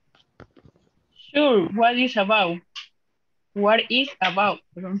 Sure, what is about? What is about?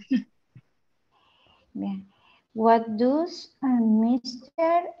 Bien. What does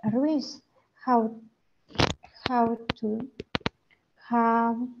Mr. Ruiz how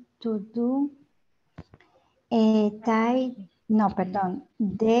to do day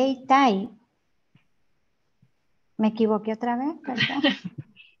tie? Me equivoqué otra vez, perdón.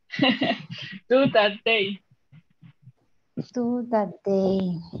 Do that day. Do that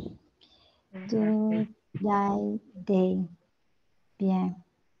day. Do that day. Bien.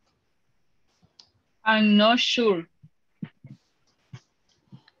 I'm not sure.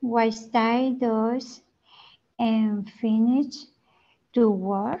 Wednesday does and finish to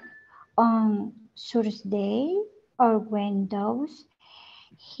work on Thursday or when does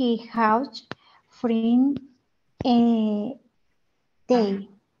he has free day.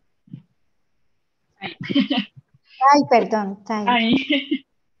 Ay, perdón, Ay.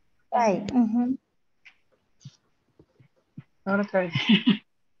 Ay. Otra vez.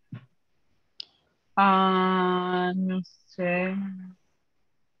 No sé.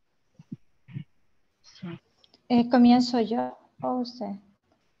 Comienzo yo o usted.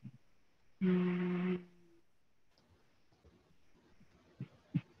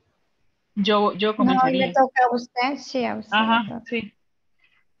 Yo No, comenzaría. le toca a usted, sí, a usted. Ajá, sí.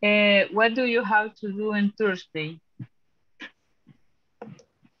 What do you have to do on Thursday?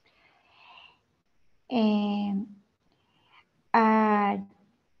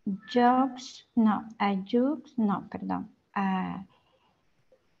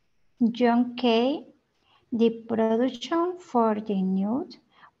 John K. The production for the news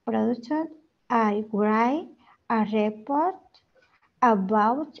production I write a report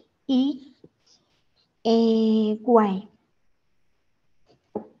about it. Why?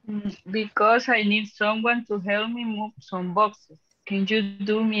 Because I need someone to help me move some boxes. Can you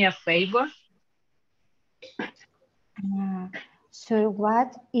do me a favor? So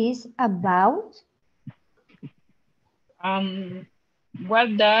what is about?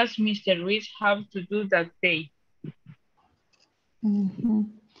 What does Mr. Ruiz have to do that day? I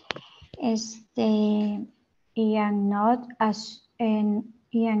am not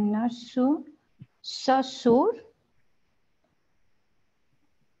so sure.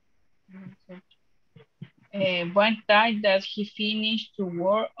 What time does he finish to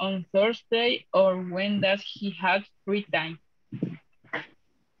work on Thursday or when does he have free time?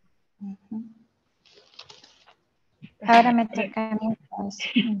 Ahora me toca a mí, pues.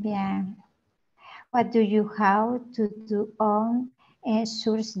 Bien. What do you have to do on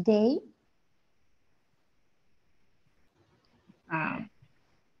Thursday?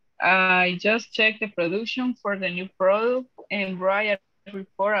 I just checked the production for the new product and write a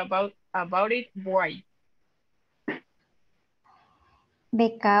report about it. Why?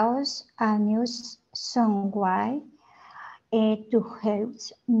 Because I need some way to help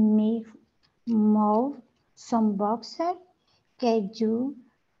me move some boxes. Can you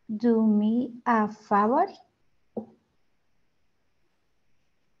do me a favor?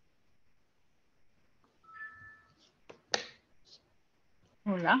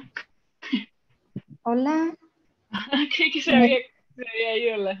 Hola. Hola. Creí que se había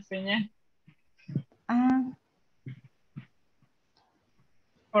ido la señal.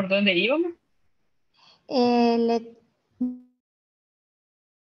 ¿Por dónde íbamos?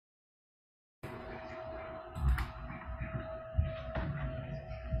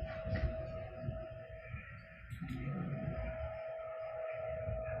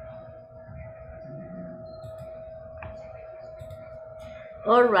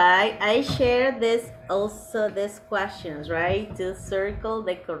 All right, I share this also these questions, right? To circle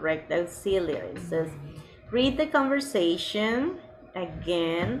the correct auxiliary. It says, read the conversation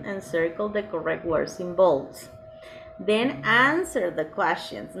again and circle the correct words in bold. Then answer the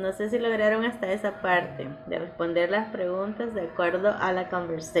questions. No sé si lograron hasta esa parte de responder las preguntas de acuerdo a la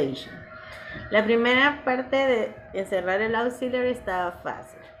conversation. La primera parte de encerrar el auxiliary estaba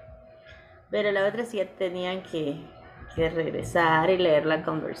fácil, pero la otra sí tenían que regresar y leer la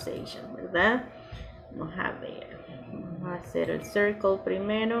conversation, ¿verdad? Vamos a ver. Vamos a hacer el circle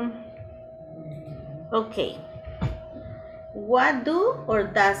primero. Ok. What do or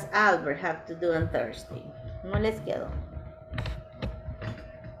does Albert have to do on Thursday? ¿Cómo les quedó?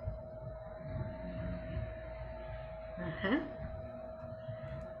 Ajá.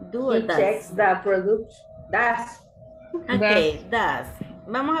 Do or He does. checks the product. Does. Ok, does.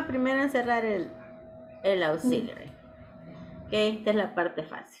 Vamos a primero encerrar el auxiliary. Ok, esta es la parte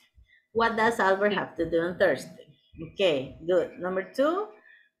fácil. What does Albert have to do on Thursday? Ok, good. Number 2,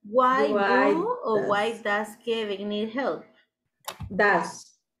 why does Kevin need help? Does.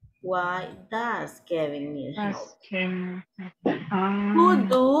 Why does Kevin need help? Kevin. Who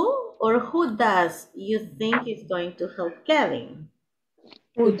do or who does you think is going to help Kevin?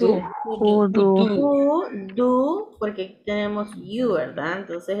 Who do? Who do? Who do, porque tenemos you, ¿verdad?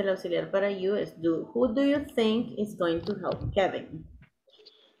 Entonces el auxiliar para you es do. Who do you think is going to help Kevin?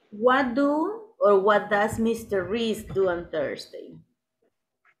 What do or what does Mr. Reese do on Thursday?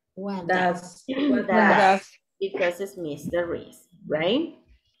 What Does. Does, because it's Mr. Reese, right?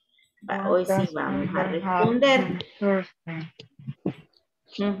 Hoy sí vamos a responder.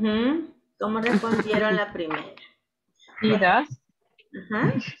 ¿Cómo respondieron la primera? He does.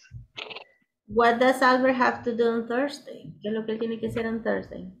 What does Albert have to do on Thursday? ¿Qué es lo que él tiene que hacer on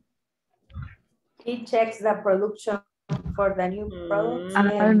Thursday? He checks the production for the new products.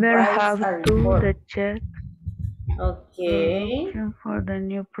 Albert have to do the check. Okay. For the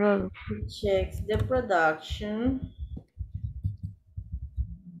new product. He checks the production.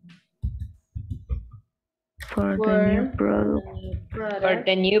 For the new product. For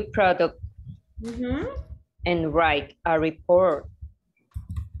the new product. And write a report.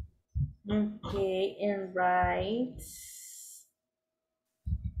 Okay, and write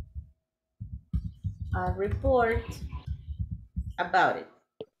a report about it.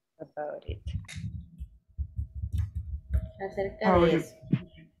 About it. Acerca de eso.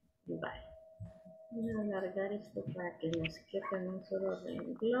 Vale. Voy a alargar esto para que nos quepa en un solo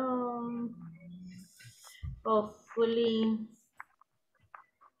renglón. Hopefully.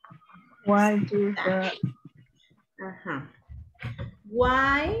 Why do the...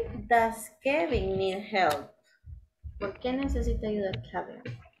 Why does Kevin need help? ¿Por qué necesita ayuda Kevin?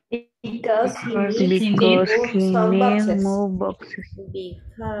 Because he needs move boxes.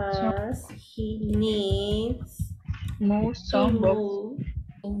 Because he needs move some boxes.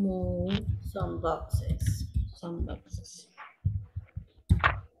 Some boxes.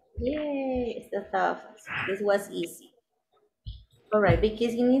 Yay, esta estaba fácil. This was easy. All right,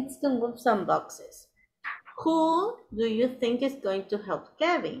 because he needs to move some boxes. Who do you think is going to help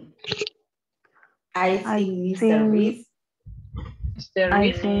Kevin? I think Mr. Reese.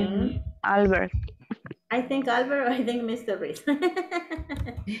 I think Albert. I think Albert or I think Mr. Reese?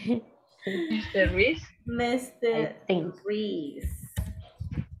 Mr. Reese? Mr. Reese.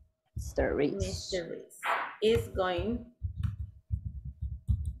 Mr. Reese. Mr. Reese is going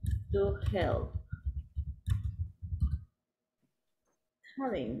to help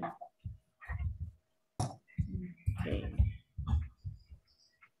Kevin. Okay.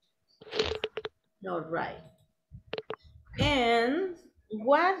 All right. And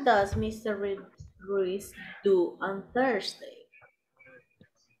what does Mr. Reese do on Thursday?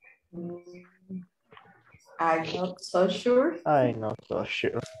 I'm not so sure. I'm not so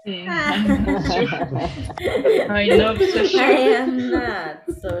sure. I'm not so sure. I am not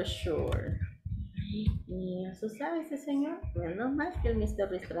so sure. ¿Y eso sabe ese señor? Menos más que el Mr.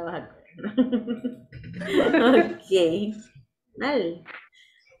 Reese trabaja con él. Ok. Vale.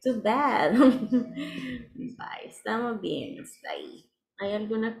 Too bad. Bye. Estamos bien. Está ahí. ¿Hay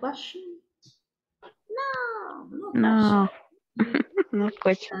alguna question? No. No. No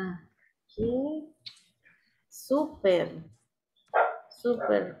question. Okay. Super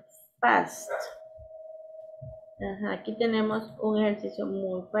fast. Aquí tenemos un ejercicio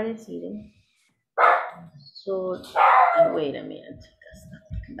muy parecido. So, wait a minute.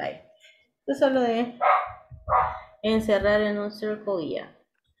 Bye. Esto es solo de encerrar en un círculo y ya.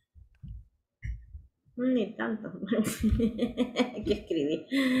 Ni tanto. Que escribí.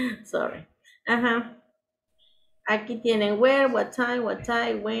 Sorry. Aquí tienen where, what time,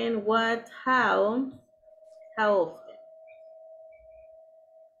 when, what, how often.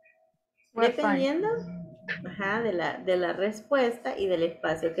 Dependiendo de la respuesta y del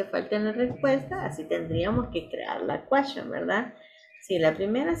espacio que falta en la respuesta, así tendríamos que crear la question, ¿verdad? Sí, la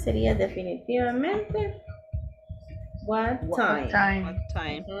primera sería definitivamente what time. What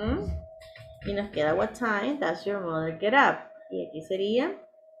time? Y nos queda what time does your mother get up. Y aquí sería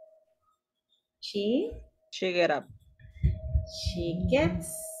she get up. She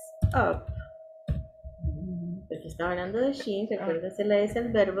gets up. Porque estaba hablando de she, recuerda se le dice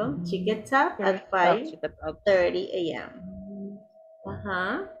el verbo. She gets up at 5:30 a.m.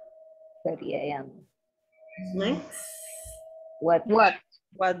 Ajá. 30 a.m. Next. What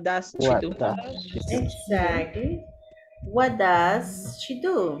does she do? Exactly. What does she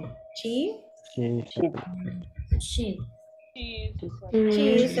do? She is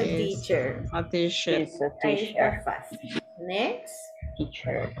a teacher. A teacher. Ahí está fácil. Next.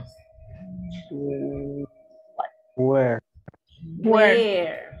 Teacher. Where?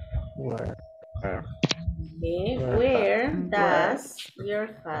 Where does your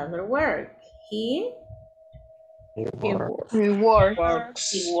father work? He works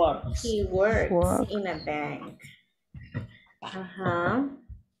in a bank.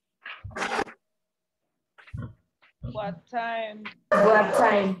 What time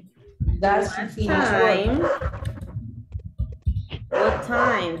does he finish work? What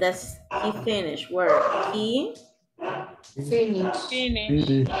time does he finish work? He Finish.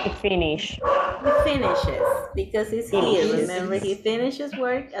 finishes because it's here. Remember, he finishes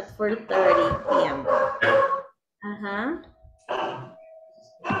work at 4:30 p.m.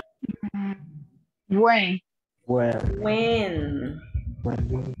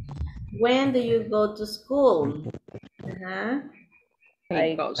 When do you go to school?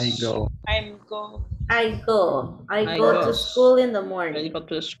 I go to school in the morning. I go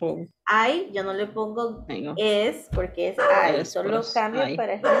to school. Yo no le pongo es porque es I. Solo cambio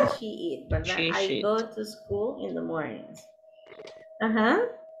para he, she, it, ¿verdad? I go to school in the mornings.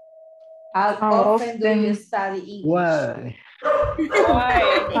 How often do you study English?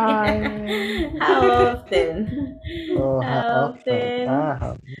 How often? How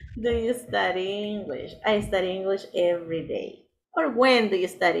often do you study English? I study English every day. Or when do you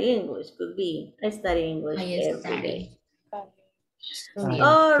study English? Could be, I study English every day.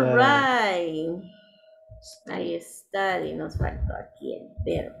 All right. I study, nos faltó aquí el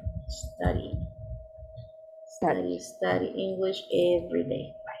verbo. Study English every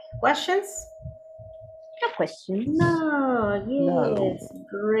day. Questions? No questions. No, yes,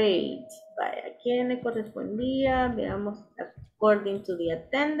 great. Vaya, ¿a quién le correspondía? Veamos, according to the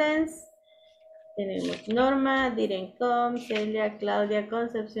attendance. Tenemos Norma, didn't come, Celia, Claudia,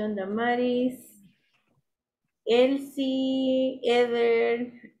 Concepción, Damaris, Elsie,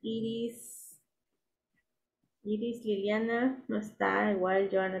 Eder, Iris, Liliana, no está, igual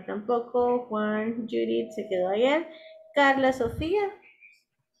Joana tampoco, Juan, Judith se quedó ayer, Carla, Sofía.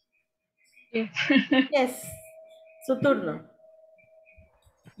 Yes, su turno.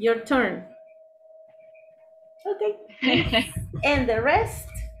 Your turn. Okay. And the rest?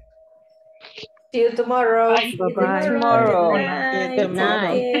 See you tomorrow. Bye-bye. Tomorrow. Good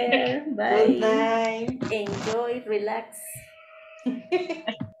night. Bye. Good night. Enjoy, relax.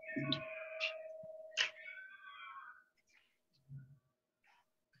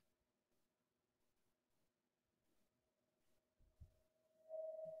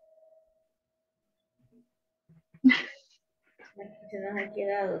 Se nos han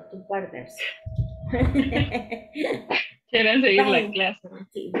quedado tus partners. Quieren seguir la clase.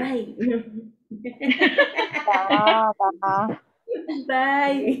 Sí, bye.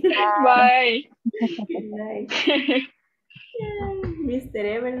 Bye. Bye. Bye. Mr.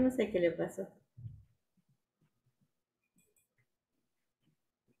 Ever, no sé qué le pasó.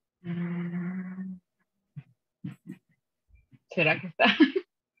 ¿Será que está?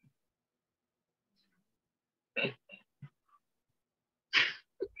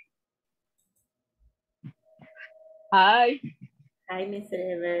 Hi. Hi, Mr.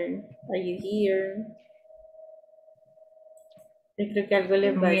 Ever. Are you here? Yo creo que algo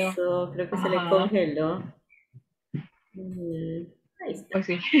le pasó. Creo que se le congeló. Ahí está. Pues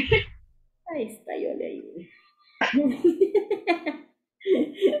sí. Ahí está, yo le ayudé.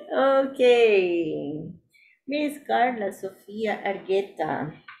 Okay. Miss Carla Sofía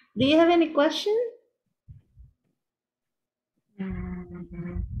Argueta. Do you have any question?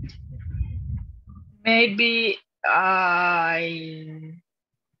 Maybe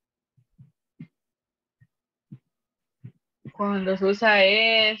cuando se usa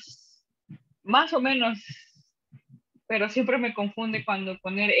es más o menos pero siempre me confunde cuando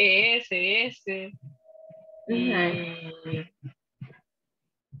poner ES, S.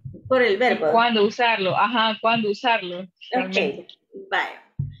 Por el verbo. ¿Cuándo usarlo? Ajá, ¿cuándo usarlo? Ok, vaya.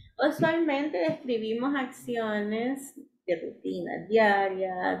 Usualmente describimos acciones de rutina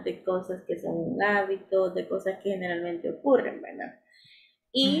diaria, de cosas que son un hábito, de cosas que generalmente ocurren, ¿verdad?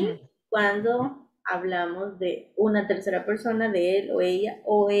 Y cuando hablamos de una tercera persona, de él o ella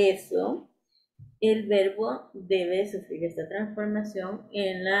o eso, el verbo debe sufrir esta transformación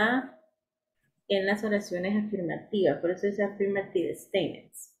en las oraciones afirmativas, por eso es affirmative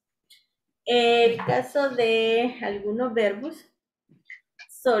statements. El caso de algunos verbos,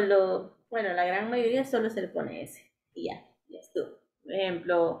 solo, bueno, la gran mayoría solo se le pone S y ya estuvo. Por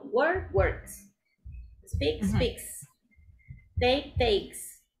ejemplo, work, works, speak, speaks, take,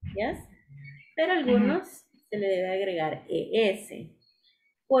 takes, ¿yes? Pero algunos se le debe agregar ES,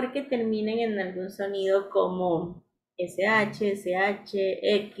 porque terminen en algún sonido como SH, SH,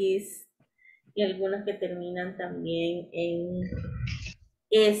 X, y algunos que terminan también en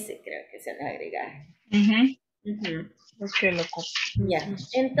S, creo que se les agregar. Qué loco. Ya,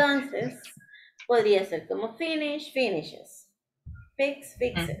 entonces podría ser como finish, finishes, fix,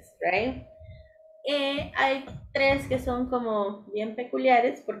 fixes, right? Hay tres que son como bien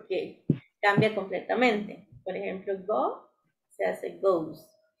peculiares porque cambia completamente. Por ejemplo, go se hace goes,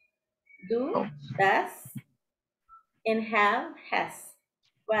 do, does, and have, has.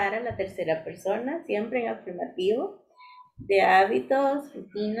 Para la tercera persona, siempre en afirmativo, de hábitos,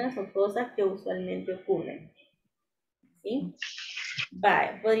 rutinas o cosas que usualmente ocurren. ¿Sí?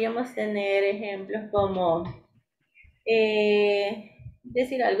 Vale, podríamos tener ejemplos como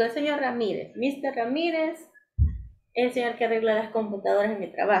decir algo, el señor Ramírez, Mr. Ramírez, el señor que arregla las computadoras en mi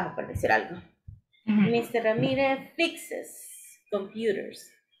trabajo, por decir algo. Mr. Ramírez fixes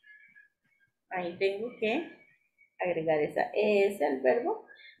computers. Ahí tengo que agregar esa S al verbo,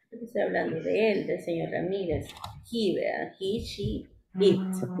 porque estoy hablando de él, del señor Ramírez. He, ¿verdad? He, she, it.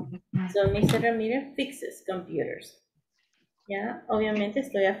 So, Mr. Ramírez fixes computers. ¿Ya? Obviamente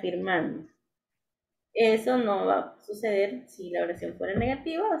estoy afirmando. Eso no va a suceder si la oración fuera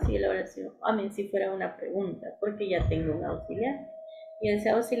negativa o si la oración, si fuera una pregunta, porque ya tengo un auxiliar. Y ese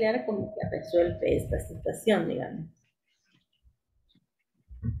auxiliar como que resuelve esta situación, digamos.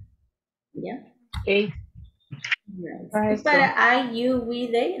 ¿Ya? Okay. Nice. Y para I, you, we,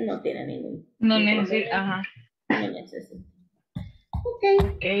 they no tiene ningún. No necesita, ajá. No necesita. Ok.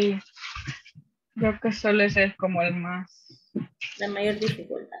 Creo que solo ese es como el más. La mayor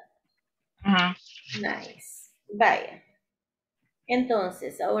dificultad. Ajá. Nice. Vaya.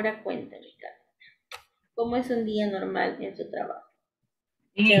 Entonces, ahora cuéntame, Carla. ¿Cómo es un día normal en su trabajo?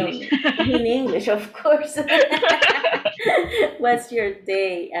 In English. In English, of course. What's your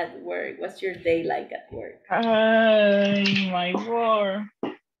day at work? What's your day like at work? My work.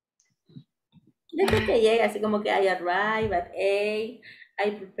 Desde que llega, así como que I arrive at 8,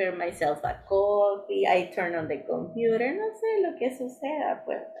 I prepare myself a coffee, I turn on the computer, no sé lo que suceda,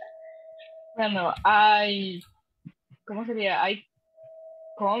 pues. Bueno, ¿cómo sería? I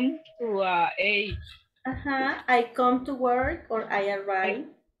come to 8. Ajá, I come to work or I arrive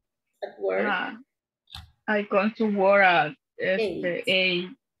at work. I come to work at 8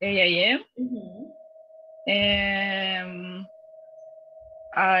 a.m.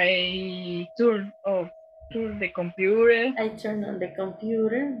 I turn the computer. I turn on the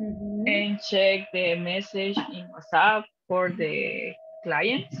computer. And check the message in WhatsApp for the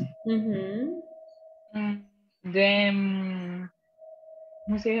clients. Then,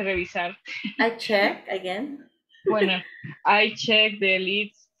 no sé, revisar. I check again. Bueno, I check the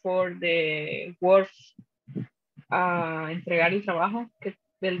leads for the work, entregar el trabajo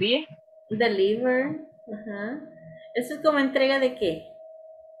del día. Deliver. ¿Eso es como entrega de qué?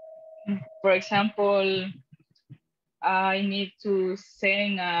 For example, I need to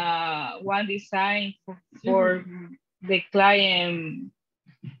send one design for the client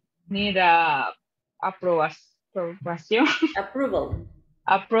need a aprobación. Approval.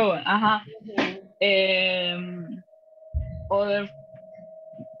 Approval, ajá. Other,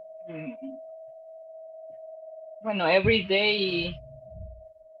 bueno, every day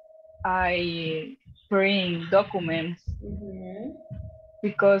I print documents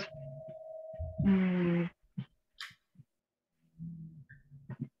because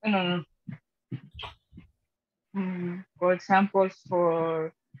for example,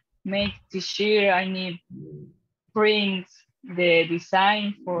 for make t-shirt, I need print the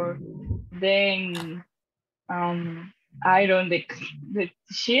design for then iron the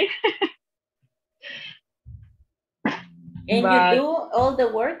t-shirt. And you do all the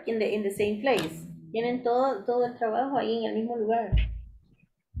work in the same place? Tienen todo el trabajo ahí en el mismo lugar.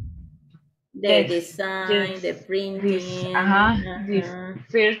 The design, the printing. This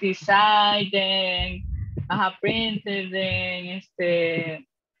first design, then printed, then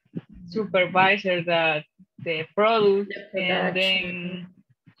supervisor the product, and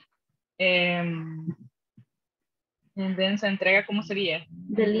then se entrega, ¿cómo sería?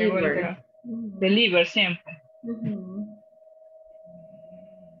 Deliver. Deliver siempre.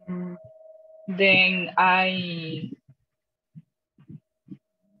 Then I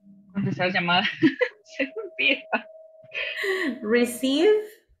contestar llamada. Se me olvida. Receive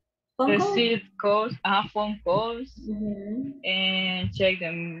phone calls. Receive calls, phone calls, and check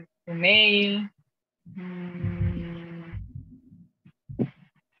the mail.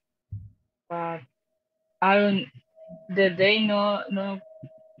 But I don't. The day no.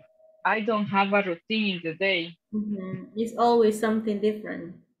 I don't have a routine in the day. It's always something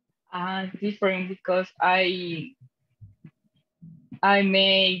different. Different because I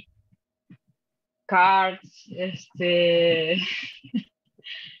make cards,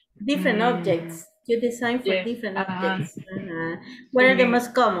 different objects. You design for different objects. What are the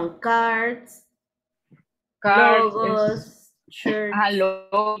most common? Cards, logos, shirts.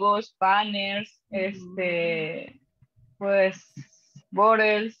 Logos, banners, pues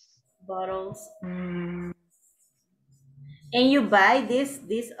bottles. And you buy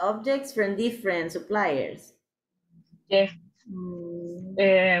these objects from different suppliers. Yes.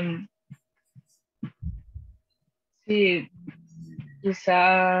 Sí,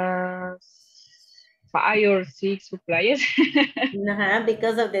 quizás 5 or 6 suppliers.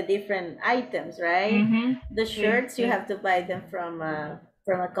 Because of the different items, right? The shirts, you have to buy them from a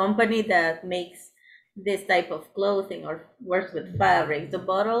company that makes this type of clothing or works with fabric. The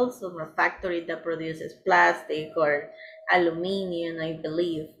bottles from a factory that produces plastic or aluminum, I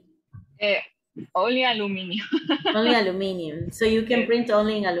believe. Only aluminum. Only aluminum. So you can print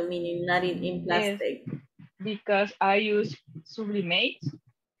only in aluminum, not in plastic. Yes. Because I use sublimate.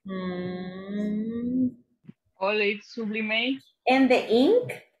 Only sublimate. And the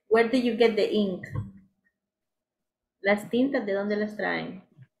ink, where do you get the ink? Las tintas, ¿de dónde las traen?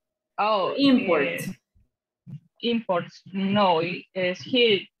 Imports. Imports. No, es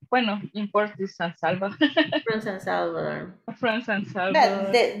here. Bueno, imports is San Salvador. From San Salvador. From San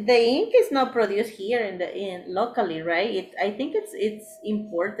Salvador. But the ink is not produced here in locally, right? I think it's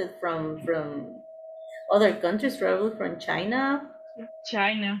imported from other countries, probably from China.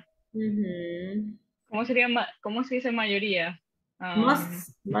 China. ¿Cómo se dice mayoría?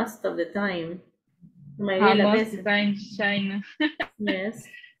 Most of the time. Most of the time, China. Yes.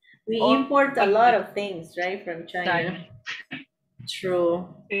 We import a lot of things, right, from China. True.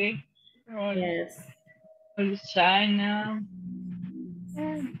 Sí. Yes. China.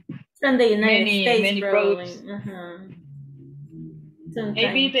 From the United States, many probably.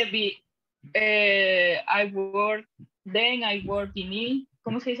 Maybe I work vinil.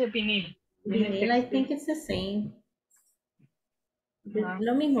 ¿Cómo se dice vinil? Vinil, I think it's the same.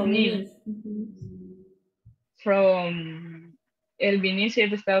 Lo mismo, vinil. From el vinil es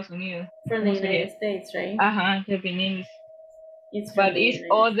de Estados Unidos. From the United States, right? The vinil. But it's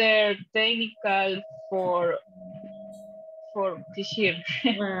other technical for t-shirt.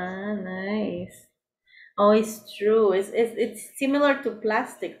 Nice. Oh, it's true. It's similar to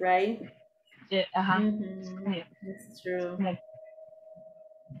plastic, right? Yeah. It's true.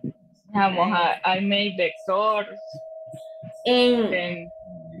 I made vectors. And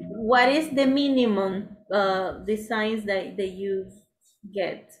what is the minimum designs that you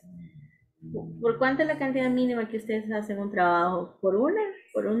get? ¿Por cuánto es la cantidad mínima que ustedes hacen un trabajo? ¿Por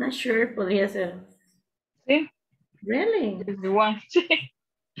una shirt podría ser? Sí. Really? One.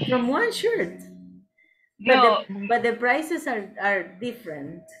 From one shirt? No. But the prices are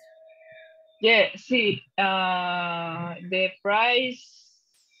different. Yeah, sí. The price,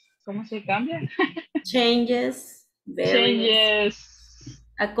 ¿cómo se cambia? Changes. Changes.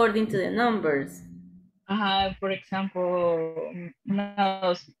 According to the numbers. For example,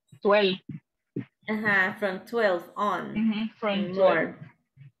 no, 12. From 12 on. From 12.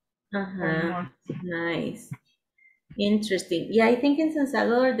 More. Nice. Interesting. Yeah, I think in San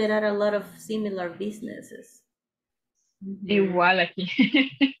Salvador there are a lot of similar businesses. Igual aquí.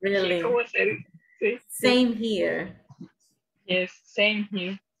 Really? Sí. Same here. Yes, same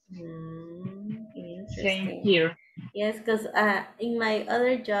here. Same here. Yes, because in my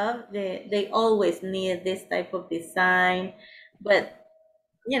other job, they always need this type of design. But,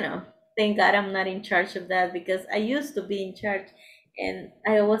 thank God I'm not in charge of that because I used to be in charge. And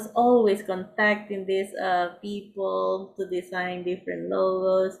I was always contacting these people to design different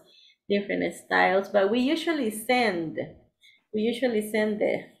logos, different styles, but we usually send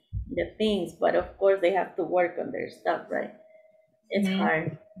the things, but of course they have to work on their stuff, right? It's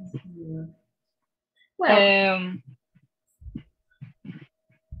hard. Well,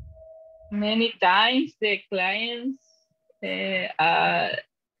 many times the clients they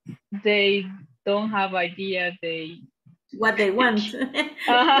don't have idea what they want,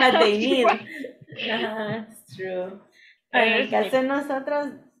 what they need. It's true. En el caso de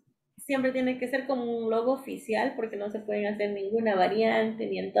nosotros, siempre tiene que ser como un logo oficial porque no se pueden hacer ninguna variante,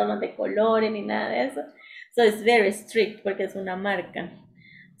 ni en tonos de colores, ni nada de eso. So it's very strict porque es una marca.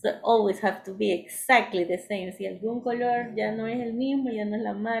 So always have to be exactly the same. Si algún color ya no es el mismo, ya no es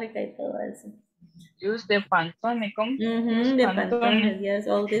la marca y todo eso. Use the Pantone. The Pantone, yes,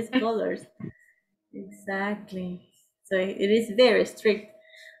 all these colors. Exactly. So it is very strict.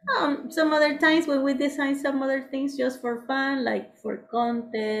 Some other times when we design some other things just for fun, like for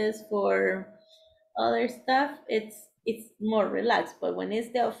contests, for other stuff, it's more relaxed. But when it's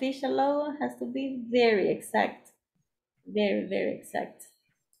the official logo, it has to be very exact. Very, very exact.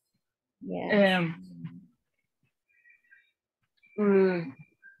 Yeah.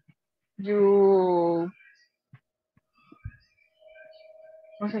 You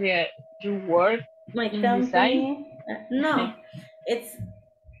work My in company, design? No,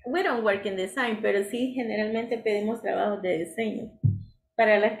 we don't work in design, pero sí generalmente pedimos trabajos de diseño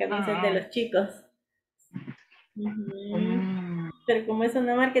para las camisas de los chicos. Pero como es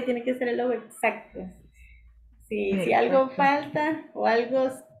una marca, tiene que ser el logo exacto. Si algo falta o algo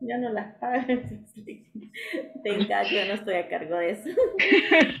ya no las pagan, tenga, yo no estoy a cargo de eso.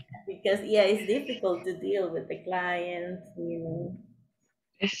 Because yeah, it's difficult to deal with the clients, you know.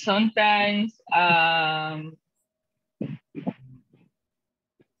 Sometimes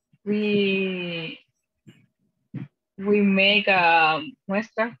we make a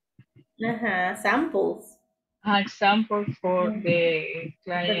muestra. Samples. Example for the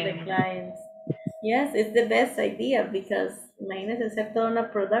client. For the clients. Yes, it's the best idea because imagínense hacer toda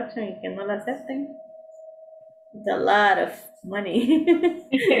una production y que no la acepten. It's a lot of money.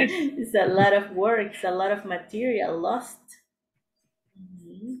 It's a lot of work. It's a lot of material lost.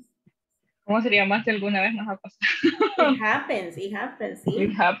 ¿Cómo sería más si alguna vez nos ha pasado? It happens, sí.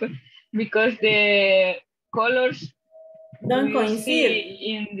 It happens because the colors don't coincide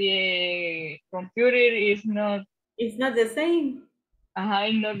in the computer is not. It's not the same.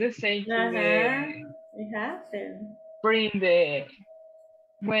 It's not the same. It happens.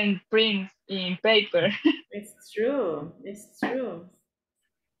 When print in paper. It's true. It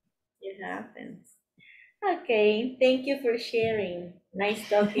happens. Okay, thank you for sharing. Nice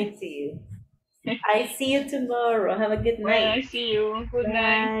talking to you. I see you tomorrow. Have a good night. I see you. Good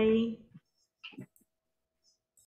night. Bye.